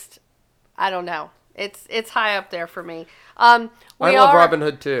just, I don't know. It's high up there for me. I love Robin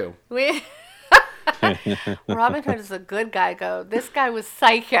Hood too. Robin Hood is a good guy, This guy was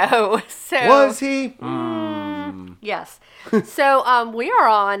psycho. So was he? Yes. So we are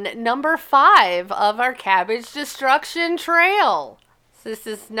on number 5 of our cabbage destruction trail. So this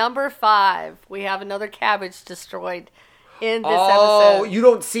is number 5. We have another cabbage destroyed in this episode. Oh, you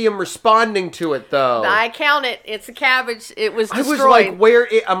don't see him responding to it though. I count it. It's a cabbage. It was destroyed. I was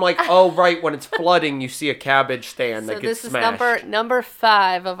like, I'm like, oh right, when it's flooding, you see a cabbage stand that gets smashed. So this is number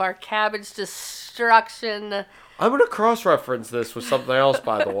 5 of our cabbage destruction. I'm going to cross-reference this with something else,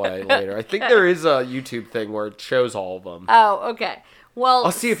 by the way, later. I think there is a YouTube thing where it shows all of them. Oh, okay. Well,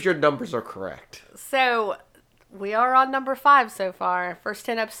 I'll see if your numbers are correct. So, we are on number 5 so far. First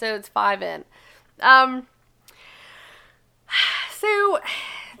 10 episodes, 5 in. So,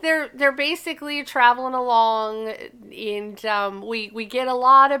 they're basically traveling along, and we get a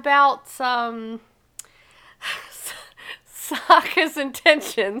lot about Sokka's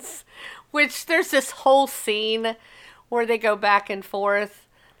intentions. Which there's this whole scene where they go back and forth,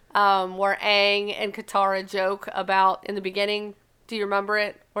 where Aang and Katara joke about in the beginning. Do you remember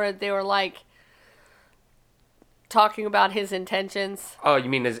it? Where they were like talking about his intentions. Oh, you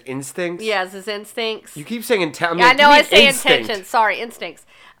mean his instincts? Yes, his instincts. You keep saying intent. I know I say intentions. Sorry, instincts.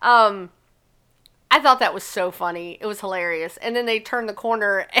 I thought that was so funny. It was hilarious. And then they turn the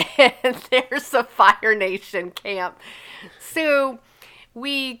corner and there's a Fire Nation camp. So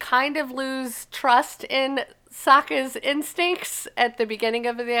we kind of lose trust in Sokka's instincts at the beginning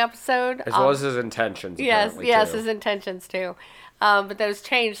of the episode. As well as his intentions. Yes, his intentions too. But those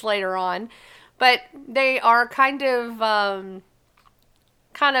changed later on. But they are kind of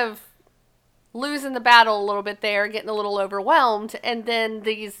losing the battle a little bit there, getting a little overwhelmed. And then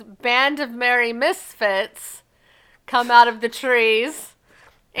these band of merry misfits come out of the trees.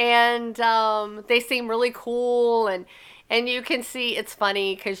 And they seem really cool, and you can see, it's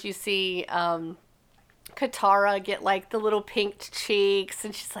funny because you see Katara get like the little pink cheeks,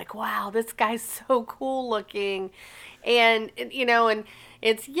 and she's like, wow, this guy's so cool looking. And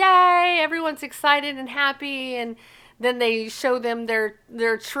it's yay, everyone's excited and happy. And then they show them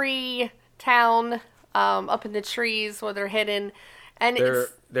their tree town up in the trees where they're hidden. And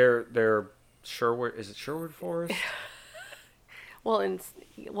they're Sherwood, is it Sherwood Forest? Well, in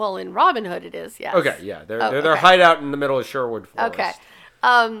Robin Hood it is, yes. Okay, yeah. They're hideout in the middle of Sherwood Forest. Okay.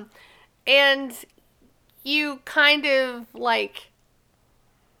 And you kind of like,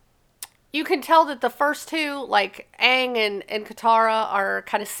 you can tell that the first two, like Aang and Katara, are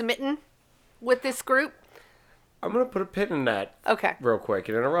kind of smitten with this group. I'm going to put a pin in that real quick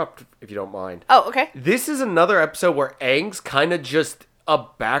and interrupt if you don't mind. Oh, okay. This is another episode where Aang's kind of just a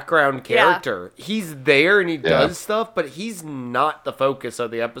background character. Yeah. He's there and he does stuff, but he's not the focus of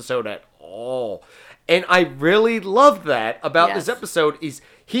the episode at all. And I really love that about this episode is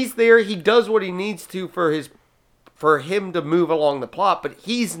he's there, he does what he needs to for him to move along the plot, but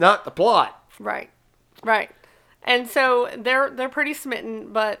he's not the plot. Right. And so they're pretty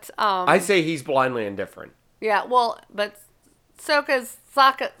smitten, but I say he's blindly indifferent. yeah, well, but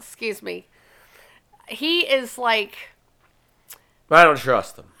excuse me. He is like, I don't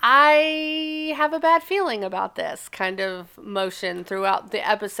trust him. I have a bad feeling about this kind of motion throughout the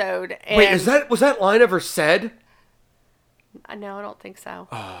episode. And Wait, was that line ever said? No, I don't think so.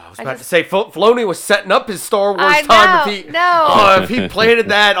 I was about to say Filoni was setting up his Star Wars I time. know, If he planted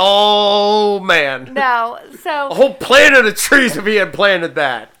that, oh man, No, a so whole planet of trees if he had planted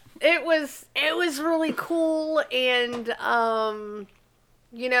that. it was really cool, and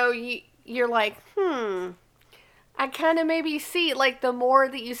you're like, I kind of maybe see, like, the more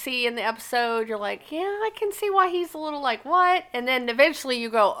that you see in the episode, you're like, yeah, I can see why he's a little like, what? And then eventually you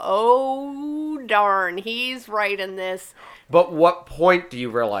go, oh, darn, he's right in this. But what point do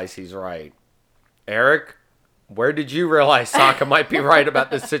you realize he's right? Eric, where did you realize Sokka might be right about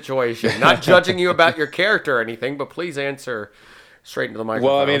this situation? Not judging you about your character or anything, but please answer straight into the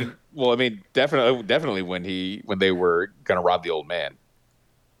microphone. Well, I mean, definitely when they were gonna rob the old man.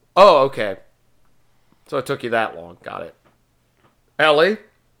 Oh, okay. So it took you that long. Got it. Ellie,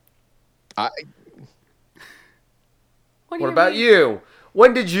 what about you?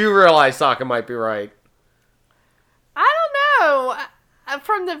 When did you realize Sokka might be right? I don't know.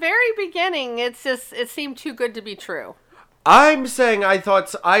 From the very beginning, it seemed too good to be true. I'm saying I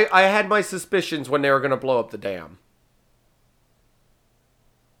had my suspicions when they were going to blow up the dam.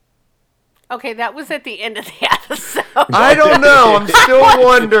 Okay, that was at the end of the episode. I don't know. I'm still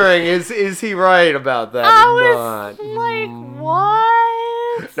wondering, is he right about that I or was not? like,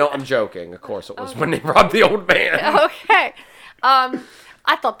 what? No, I'm joking. Of course it was when they robbed the old man. Okay.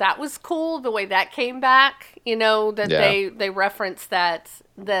 I thought that was cool, the way that came back, that they referenced that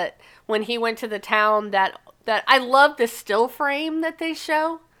when he went to the town, that I love the still frame that they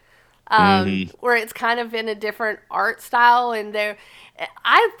show, where it's kind of in a different art style, and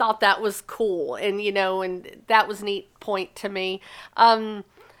I thought that was cool, and and that was a neat point to me. And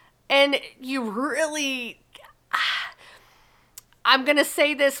you really, I'm going to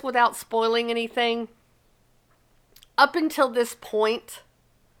say this without spoiling anything. Up until this point,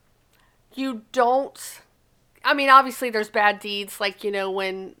 you don't, I mean, obviously there's bad deeds, like,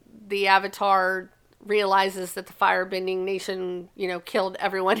 when the Avatar realizes that the Firebending Nation, killed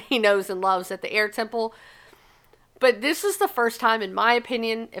everyone he knows and loves at the Air Temple. But this is the first time, in my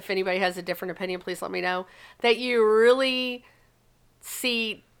opinion, if anybody has a different opinion, please let me know, that you really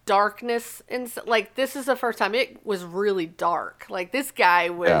see darkness. Like, this is the first time it was really dark. Like, this guy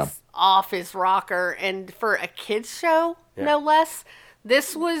was off his rocker. And for a kid's show, no less,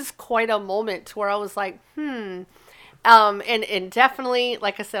 this was quite a moment where I was like, and definitely,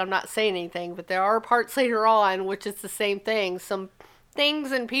 like I said, I'm not saying anything, but there are parts later on, which is the same thing. Some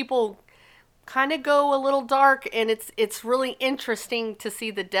things and people kind of go a little dark, and it's really interesting to see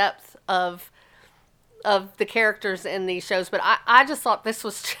the depth of the characters in these shows. But I just thought this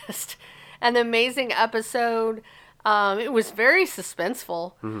was just an amazing episode. It was very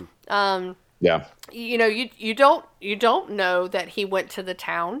suspenseful. Mm-hmm. You don't know that he went to the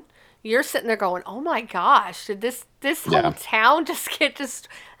town. You're sitting there going, oh my gosh, did this whole town just get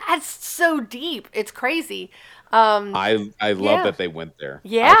that's so deep. It's crazy. I love that they went there.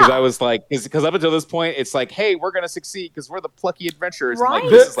 Yeah. Because I was like, because up until this point, it's like, hey, we're going to succeed because we're the plucky adventurers. Right.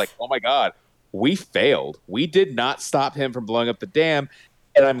 And like, this is like, oh my God, we failed. We did not stop him from blowing up the dam.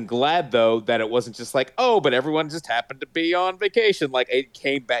 And I'm glad, though, that it wasn't just like, oh, but everyone just happened to be on vacation. Like, it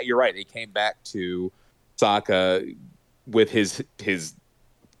came back. You're right. It came back to Sokka with his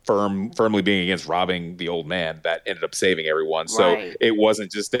firmly being against robbing the old man that ended up saving everyone. So it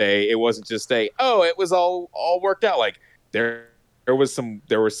wasn't just it was all worked out. Like there were some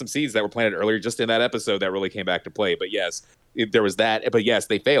seeds that were planted earlier just in that episode that really came back to play. But yes, there was that. But yes,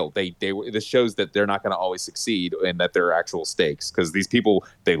 they failed. This shows that they're not going to always succeed and that there are actual stakes because these people,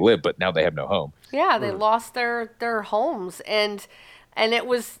 they live, but now they have no home. Yeah, they lost their homes, and it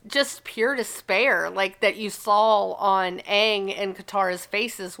was just pure despair, like that you saw on Aang and Katara's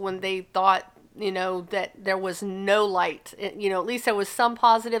faces when they thought, that there was no light. At least there was some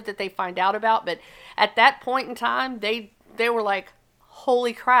positive that they find out about. But at that point in time, they were like,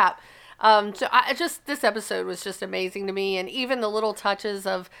 holy crap. So this episode was just amazing to me. And even the little touches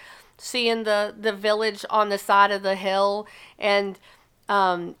of seeing the village on the side of the hill and,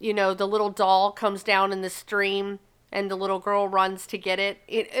 the little doll comes down in the stream and the little girl runs to get it.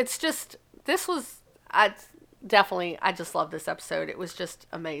 It's just, I just love this episode. It was just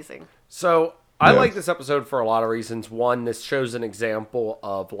amazing. So I like this episode for a lot of reasons. One, this shows an example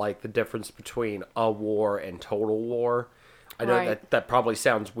of like the difference between a war and total war. I know that probably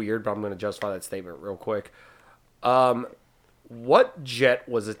sounds weird, but I'm going to justify that statement real quick. What Jet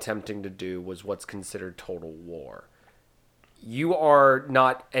was attempting to do was what's considered total war. You are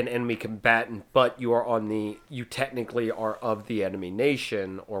not an enemy combatant, but you technically are of the enemy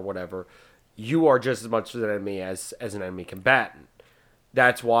nation or whatever. You are just as much an enemy as an enemy combatant.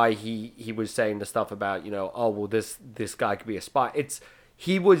 That's why he was saying the stuff about, oh, well, this guy could be a spy.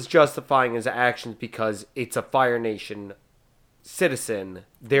 He was justifying his actions because it's a Fire Nation citizen.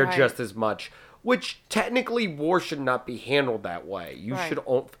 They're Right. just as much. Which technically war should not be handled that way. Right.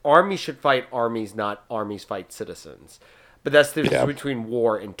 Armies should fight armies, not armies fight citizens. But that's the difference between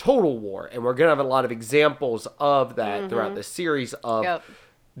war and total war, and we're gonna have a lot of examples of that throughout the series. Of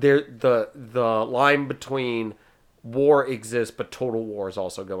the line between war exists, but total war is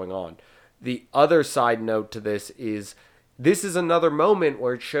also going on. The other side note to this is another moment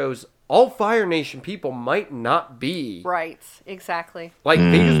where it shows all Fire Nation people might not be Right, exactly. like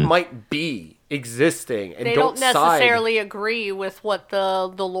they just might be existing and They don't don't necessarily agree with what the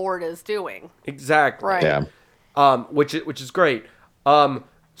Lord is doing. exactly. Right. Yeah. Which is great.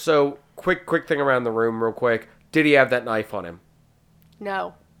 So quick thing around the room, real quick. Did he have that knife on him?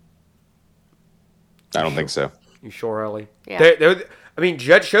 No. I don't think so. You sure, Ellie? Yeah.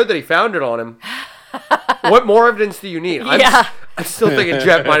 Jet showed that he found it on him. What more evidence do you need? Yeah. I'm still thinking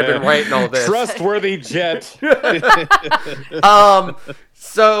Jet might have been writing all this. Trustworthy Jet.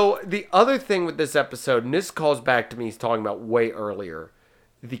 So the other thing with this episode, and this calls back to me talking about way earlier,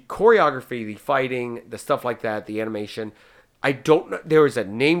 the choreography, the fighting, the stuff like that, the animation. I don't know. There is a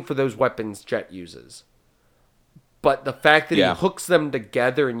name for those weapons Jet uses. But the fact that he hooks them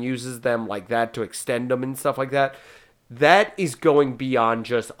together and uses them like that to extend them and stuff like that, that is going beyond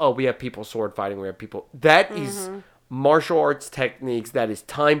just, oh, we have people sword fighting, we have people. That is martial arts techniques, that is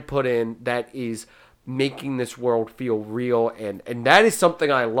time put in, that is making this world feel real. And that is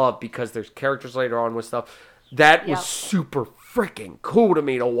something I love because there's characters later on with stuff. That was super freaking cool to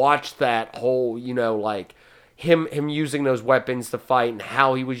me to watch that whole, like him using those weapons to fight and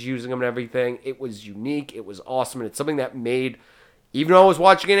how he was using them and everything. It was unique. It was awesome. And it's something that made, even though I was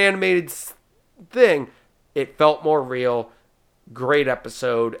watching an animated thing, it felt more real. Great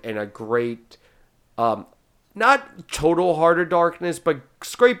episode and a great, not total Heart of Darkness, but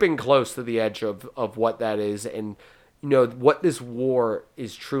scraping close to the edge of what that is. And, what this war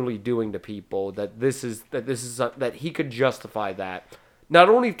is truly doing to people, that he could justify that. Not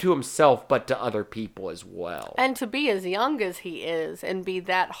only to himself, but to other people as well. And to be as young as he is and be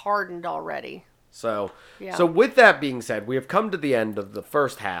that hardened already. So with that being said, we have come to the end of the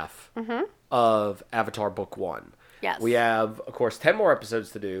first half of Avatar Book 1. Yes. We have, of course, 10 more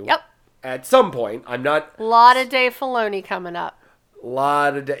episodes to do. Yep. At some point, I'm not... A lot of Dave Filoni coming up.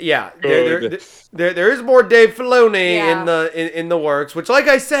 There is more Dave Filoni in the works, which, like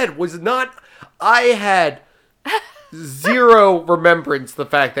I said, was not... I had... zero remembrance the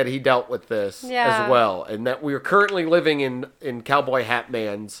fact that he dealt with this as well, and that we are currently living in Cowboy Hat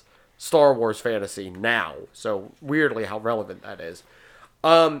Man's Star Wars fantasy now. So weirdly, how relevant that is.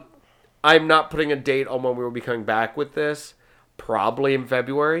 I'm not putting a date on when we will be coming back with this. Probably in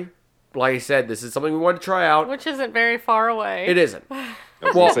February. Like I said, this is something we want to try out. Which isn't very far away. It isn't.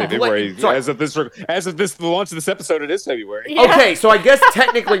 Well, say February. As of the launch of this episode, it is February. Yeah. Okay, so I guess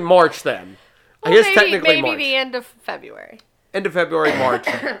technically March then. Well, I guess technically maybe March. the end of February. End of February, March.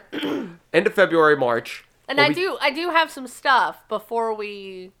 End of February, March. And I do have some stuff before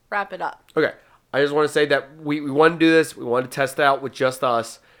we wrap it up. Okay. I just want to say that we want to do this. We want to test it out with just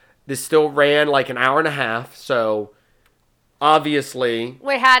us. This still ran like an hour and a half, so obviously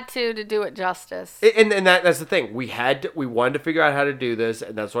We had to do it justice. and that's the thing. We wanted to figure out how to do this,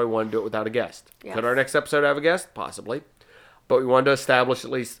 and that's why we wanted to do it without a guest. Yes. Could our next episode have a guest? Possibly. But we wanted to establish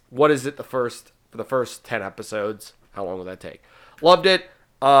at least what is it for the first 10 episodes. How long will that take? Loved it.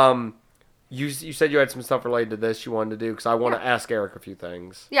 You said you had some stuff related to this you wanted to do because I want to ask Eric a few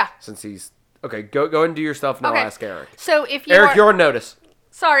things. Yeah. Since he's okay, go and do your stuff and Okay. I'll ask Eric. So if you Eric, you're on notice.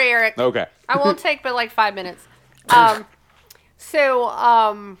 Sorry, Eric. Okay. I won't take but like 5 minutes.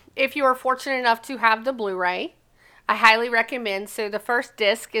 If you are fortunate enough to have the Blu-ray, I highly recommend. So the first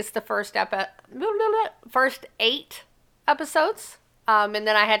disc is the first 8 episodes. And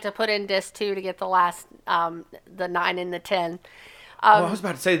then I had to put in disc 2 to get the last, the 9 and the 10. I was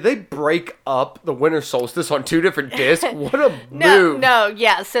about to say, they break up the winter solstice on 2 different discs. What a move. No,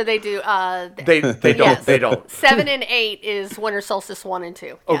 yeah. So they do. They don't. Yes. They don't. 7 and 8 is winter solstice 1 and 2.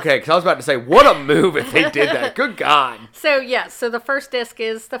 Yes. Okay, because I was about to say, what a move if they did that. Good God. So, yes. So the first disc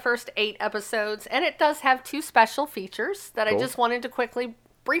is the first 8 episodes, and it does have 2 special features that I just wanted to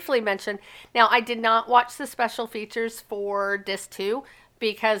briefly mention. Now, I did not watch the special features for disc 2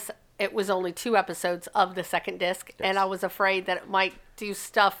 because it was only 2 episodes of the second disc, and I was afraid that it might do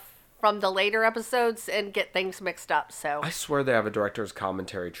stuff from the later episodes and get things mixed up. So I swear they have a director's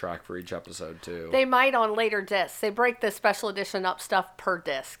commentary track for each episode too. they might on later discs. They break the special edition up stuff per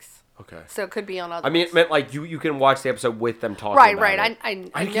discs. Okay. So it could be on other. I mean, it meant like you can watch the episode with them talking. right, about right.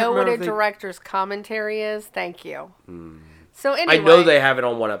 it. I can't know what remember a if they- director's commentary is. Thank you. So anyway, I know they have it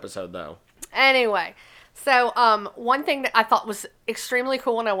on one episode though. Anyway, so one thing that I thought was extremely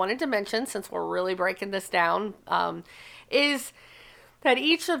cool and I wanted to mention, since we're really breaking this down, is that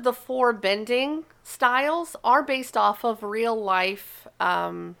each of the 4 bending styles are based off of real life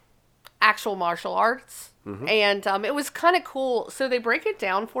actual martial arts. And it was kind of cool. So they break it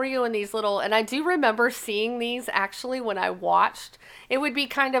down for you in these little, and I do remember seeing these actually when I watched. It would be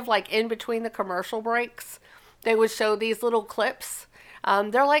kind of like in between the commercial breaks. They would show these little clips.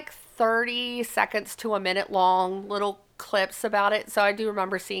 They're like 30 seconds to a minute long little clips about it. So I do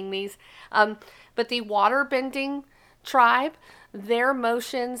remember seeing these. But the water bending tribe, their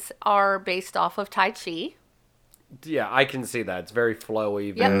motions are based off of Tai Chi. Yeah, I can see that. It's very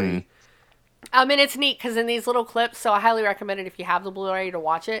flowy, very. And it's neat because in these little clips, so I highly recommend it if you have the Blu-ray to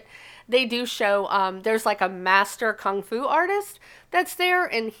watch it. They do show, there's like a master kung fu artist that's there,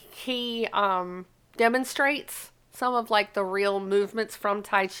 and he demonstrates some of like the real movements from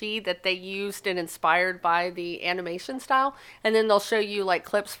Tai Chi that they used and inspired by the animation style. And then they'll show you like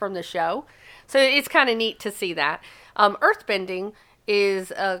clips from the show. So it's kind of neat to see that. Earthbending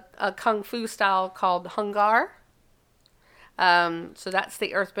is a kung fu style called Hungar. So that's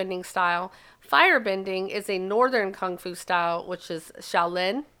the earthbending style. Firebending is a northern kung fu style, which is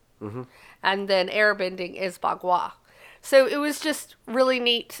Shaolin. And then airbending is Bagua. So it was just really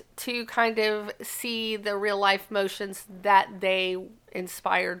neat to kind of see the real life motions that they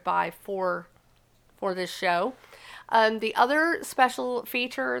inspired by for this show. The other special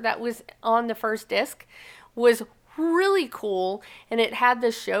feature that was on the first disc was really cool, and it had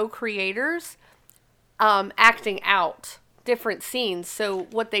the show creators acting out different scenes. So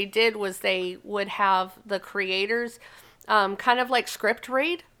what they did was they would have the creators kind of like script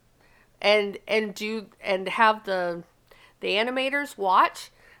read and have the animators watch.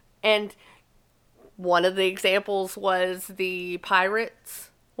 And one of the examples was the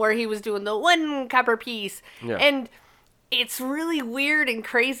Pirates, where he was doing the 1 copper piece. Yeah. And it's really weird and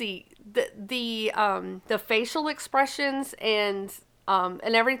crazy. The facial expressions and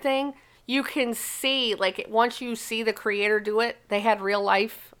everything, you can see, like, once you see the creator do it, they had real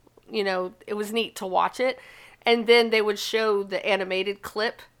life, it was neat to watch it. And then they would show the animated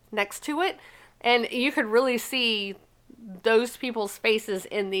clip next to it, and you could really see those people's faces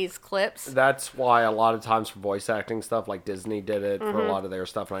in these clips. That's why a lot of times for voice acting stuff, like Disney did it for a lot of their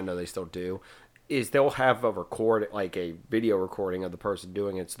stuff, and I know they still do, is they'll have a video recording of the person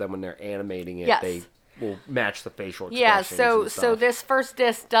doing it, so then when they're animating it, Yes. they will match the facial Yeah, expressions. so and so stuff. this first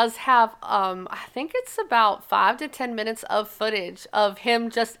disc does have I think it's about 5 to 10 minutes of footage of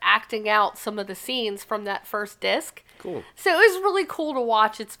him just acting out some of the scenes from that first disc. Cool. So it was really cool to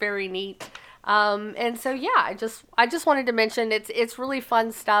watch. It's very neat. And so yeah, I just wanted to mention it's really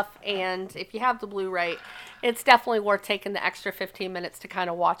fun stuff, and if you have the Blu-ray, it's definitely worth taking the extra 15 minutes to kind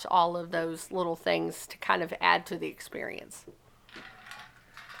of watch all of those little things to kind of add to the experience.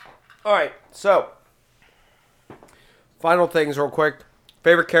 All right, so final things real quick.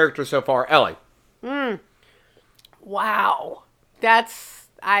 Favorite character so far, Ellie. Wow. That's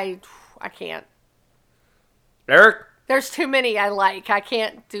I can't. Eric? There's too many I like. I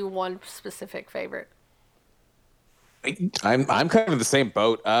can't do one specific favorite. I'm kind of in the same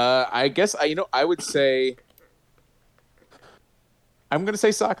boat. I guess I would say I'm going to say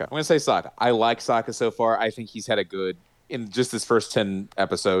Sokka. I like Sokka so far. I think he's had in just his first 10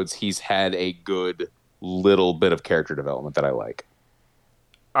 episodes, he's had a good little bit of character development that I like.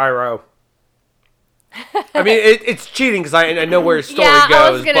 Iroh. I mean, it's cheating because I know where his story goes. I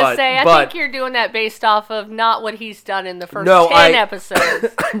was going to say, I but think you're doing that based off of not what he's done in the first 10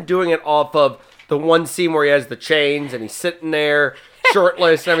 episodes. I'm doing it off of the one scene where he has the chains and he's sitting there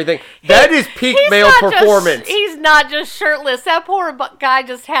shirtless and everything. That is peak male performance. He's not just shirtless. That poor guy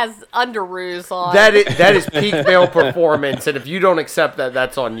just has underoos on. That is peak male performance, and if you don't accept that,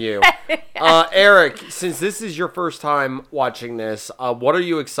 that's on you. Eric, since this is your first time watching this, what are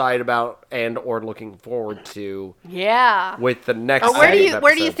you excited about and or looking forward to? Yeah. With the next.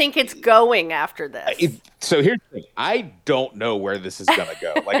 Where do you think it's going after this? So here's the thing. I don't know where this is going to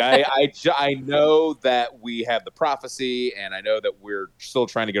go. Like I know that we have the prophecy, and I know that we're still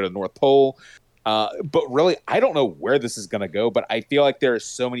trying to go to the North Pole. But really, I don't know where this is going to go. But I feel like there are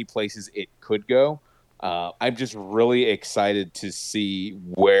so many places it could go. I'm just really excited to see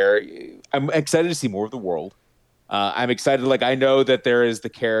I'm excited to see more of the world. I'm excited. Like, I know that there is the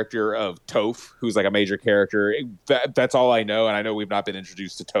character of Toph, who's like a major character. That's all I know. And I know we've not been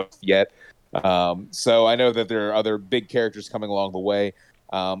introduced to Toph yet. So I know that there are other big characters coming along the way.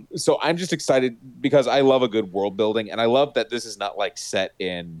 So I'm just excited because I love a good world building. And I love that this is not like set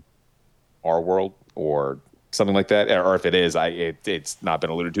in our world or something like that. Or if it is, it's not been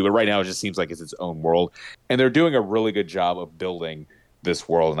alluded to. But right now it just seems like it's its own world. And they're doing a really good job of building this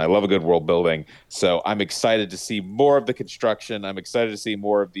world, and I love a good world building. So I'm excited to see more of the construction. I'm excited to see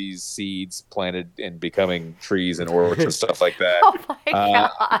more of these seeds planted and becoming trees and orchards and stuff like that. Oh my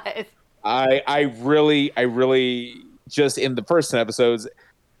god! I really just in the first 10 episodes,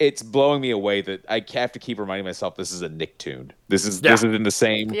 it's blowing me away that I have to keep reminding myself this is a Nicktoon. This is in the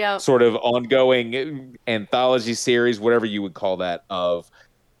same sort of ongoing anthology series, whatever you would call that, of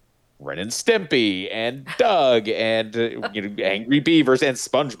Ren and Stimpy and Doug and Angry Beavers and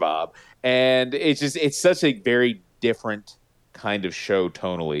SpongeBob, and it's such a very different kind of show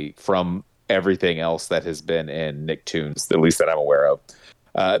tonally from everything else that has been in Nicktoons, at least that I'm aware of.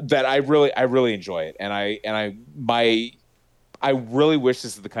 That I really enjoy it, and I really wish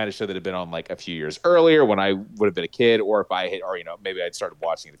this is the kind of show that had been on like a few years earlier when I would have been a kid, or if I had, or maybe I'd started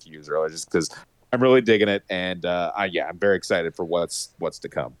watching it a few years earlier, just because I'm really digging it, and I'm very excited for what's to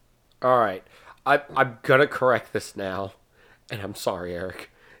come. All right. I'm going to correct this now. And I'm sorry,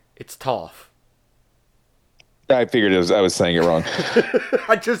 Eric. It's Toph. I figured I was saying it wrong.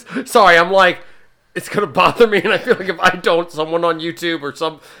 I'm like, it's going to bother me. And I feel like if I don't, someone on YouTube or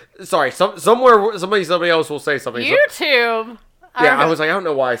somewhere, somebody else will say something. YouTube? Yeah, I was like, I don't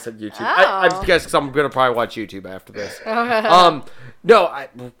know why I said YouTube. Oh. I guess because I'm going to probably watch YouTube after this. No,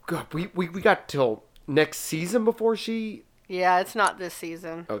 we got till next season before she... Yeah, it's not this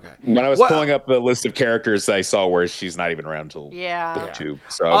season. Okay. When I was pulling up the list of characters, I saw where she's not even around till book 2.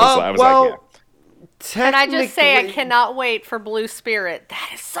 So I was like, yeah. And I just say I cannot wait for Blue Spirit.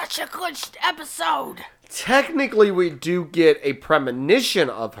 That is such a good episode. Technically, we do get a premonition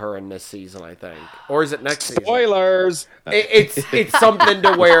of her in this season, I think. Or is it next season? Spoilers! It's something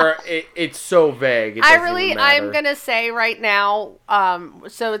to where it's so vague. I'm going to say right now,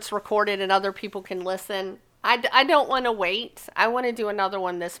 so it's recorded and other people can listen. I don't want to wait. I want to do another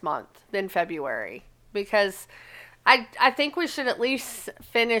one this month, in February, because I think we should at least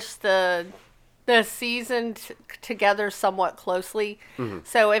finish the season together somewhat closely. Mm-hmm.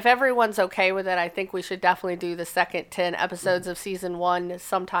 So if everyone's okay with it, I think we should definitely do the second 10 episodes of season 1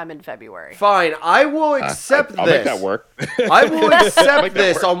 sometime in February. Fine, I will accept I'll this. Make that work. I will accept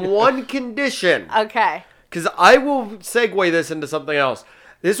this on one condition. Okay. Because I will segue this into something else.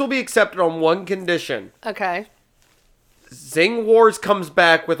 This will be accepted on one condition. Okay. Zing Wars comes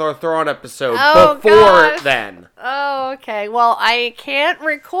back with our Thrawn episode then. Oh, okay. Well, I can't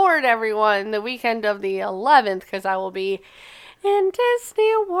record everyone the weekend of the 11th because I will be in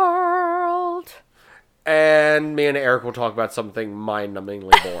Disney World. And me and Eric will talk about something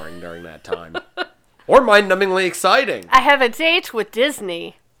mind-numbingly boring during that time. Or mind-numbingly exciting. I have a date with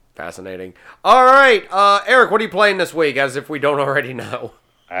Disney. Fascinating. All right. Eric, what are you playing this week, as if we don't already know?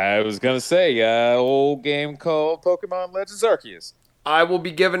 I was going to say, old game called Pokemon Legends Arceus. I will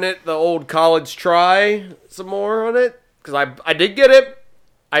be giving it the old college try some more on it, because I did get it.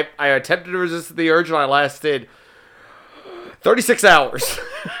 I attempted to resist the urge, and I lasted 36 hours.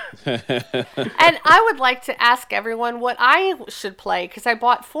 And I would like to ask everyone what I should play, because I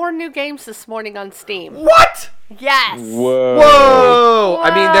bought 4 new games this morning on Steam. What? Yes. Whoa.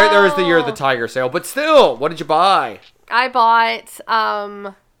 I mean, there is the Year of the Tiger sale, but still, what did you buy? I bought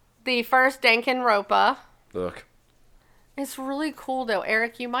the first Danganronpa. Look. It's really cool, though.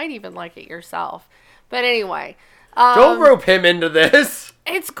 Eric, you might even like it yourself. But anyway. Don't rope him into this.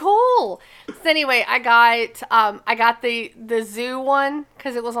 It's cool. So anyway, I got the zoo one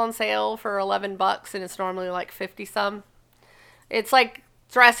because it was on sale for $11 and it's normally like 50 some. It's like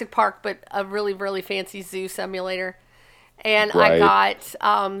Jurassic Park, but a really, really fancy zoo simulator. And right. I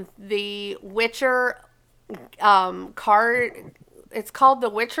got the Witcher card. It's called the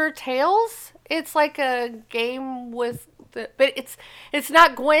Witcher Tales. It's like a game with but it's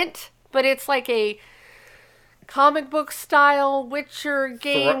not Gwent, but it's like a comic book style Witcher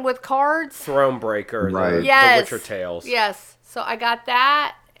game with cards. Thronebreaker, right? The Witcher Tales. Yes. So I got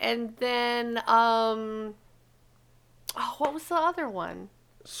that, and then what was the other one?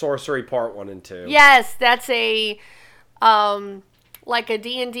 Sorcery Part 1 and 2. Yes, that's a like a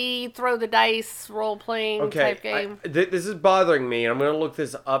D&D throw the dice role playing type game. This is bothering me. I'm going to look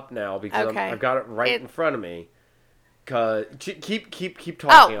this up now because I've got it in front of me. Cause keep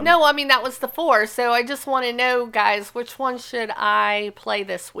talking. Oh, no, I mean, that was the 4. So I just want to know, guys, which one should I play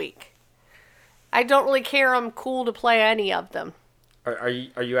this week? I don't really care. I'm cool to play any of them. Are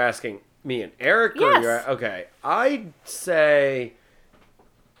you asking me and Eric? Yes. Or okay. I'd say.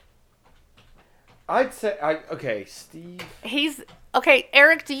 Okay, Steve. He's okay.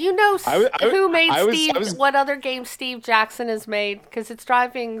 Eric, do you know who made Steve? I was- What other game Steve Jackson has made? Because it's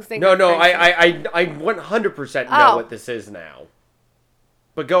driving things. No, crazy. I 100% know Oh. what this is now.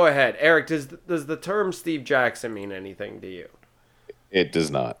 But go ahead, Eric. Does the term Steve Jackson mean anything to you? It does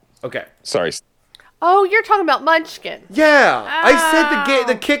not. Okay. Sorry. Oh, you're talking about Munchkin. Yeah, I said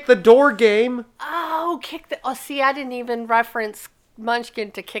the kick the door game. Oh, kick the. Oh, see, I didn't even reference Munchkin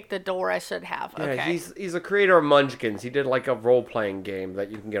to kick the door. I should have. Yeah, Okay. he's a creator of Munchkins. He did like a role playing game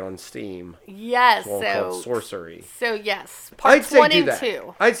that you can get on Steam. Yes. Called Sorcery. So yes, I'd parts say 1 do and that.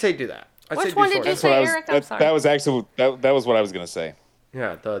 2. I'd say do that. Which one did you Sorcery. say, Eric? I'm sorry. That was actually that was what I was gonna say.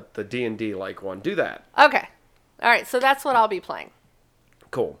 Yeah, the D&D like one. Do that. Okay. All right. So that's what I'll be playing.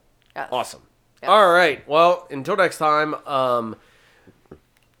 Cool. Yes. Awesome. Yes. All right. Well, until next time,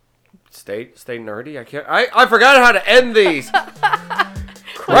 stay nerdy. I forgot how to end these.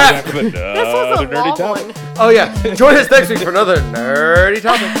 Crap. This was a long one. Oh yeah. Join us next week for another nerdy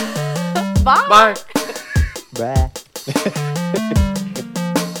topic. Bye. Bye.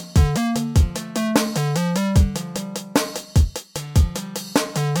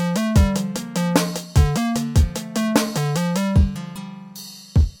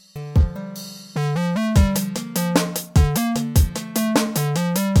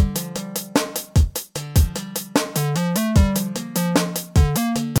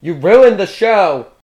 You ruined the show.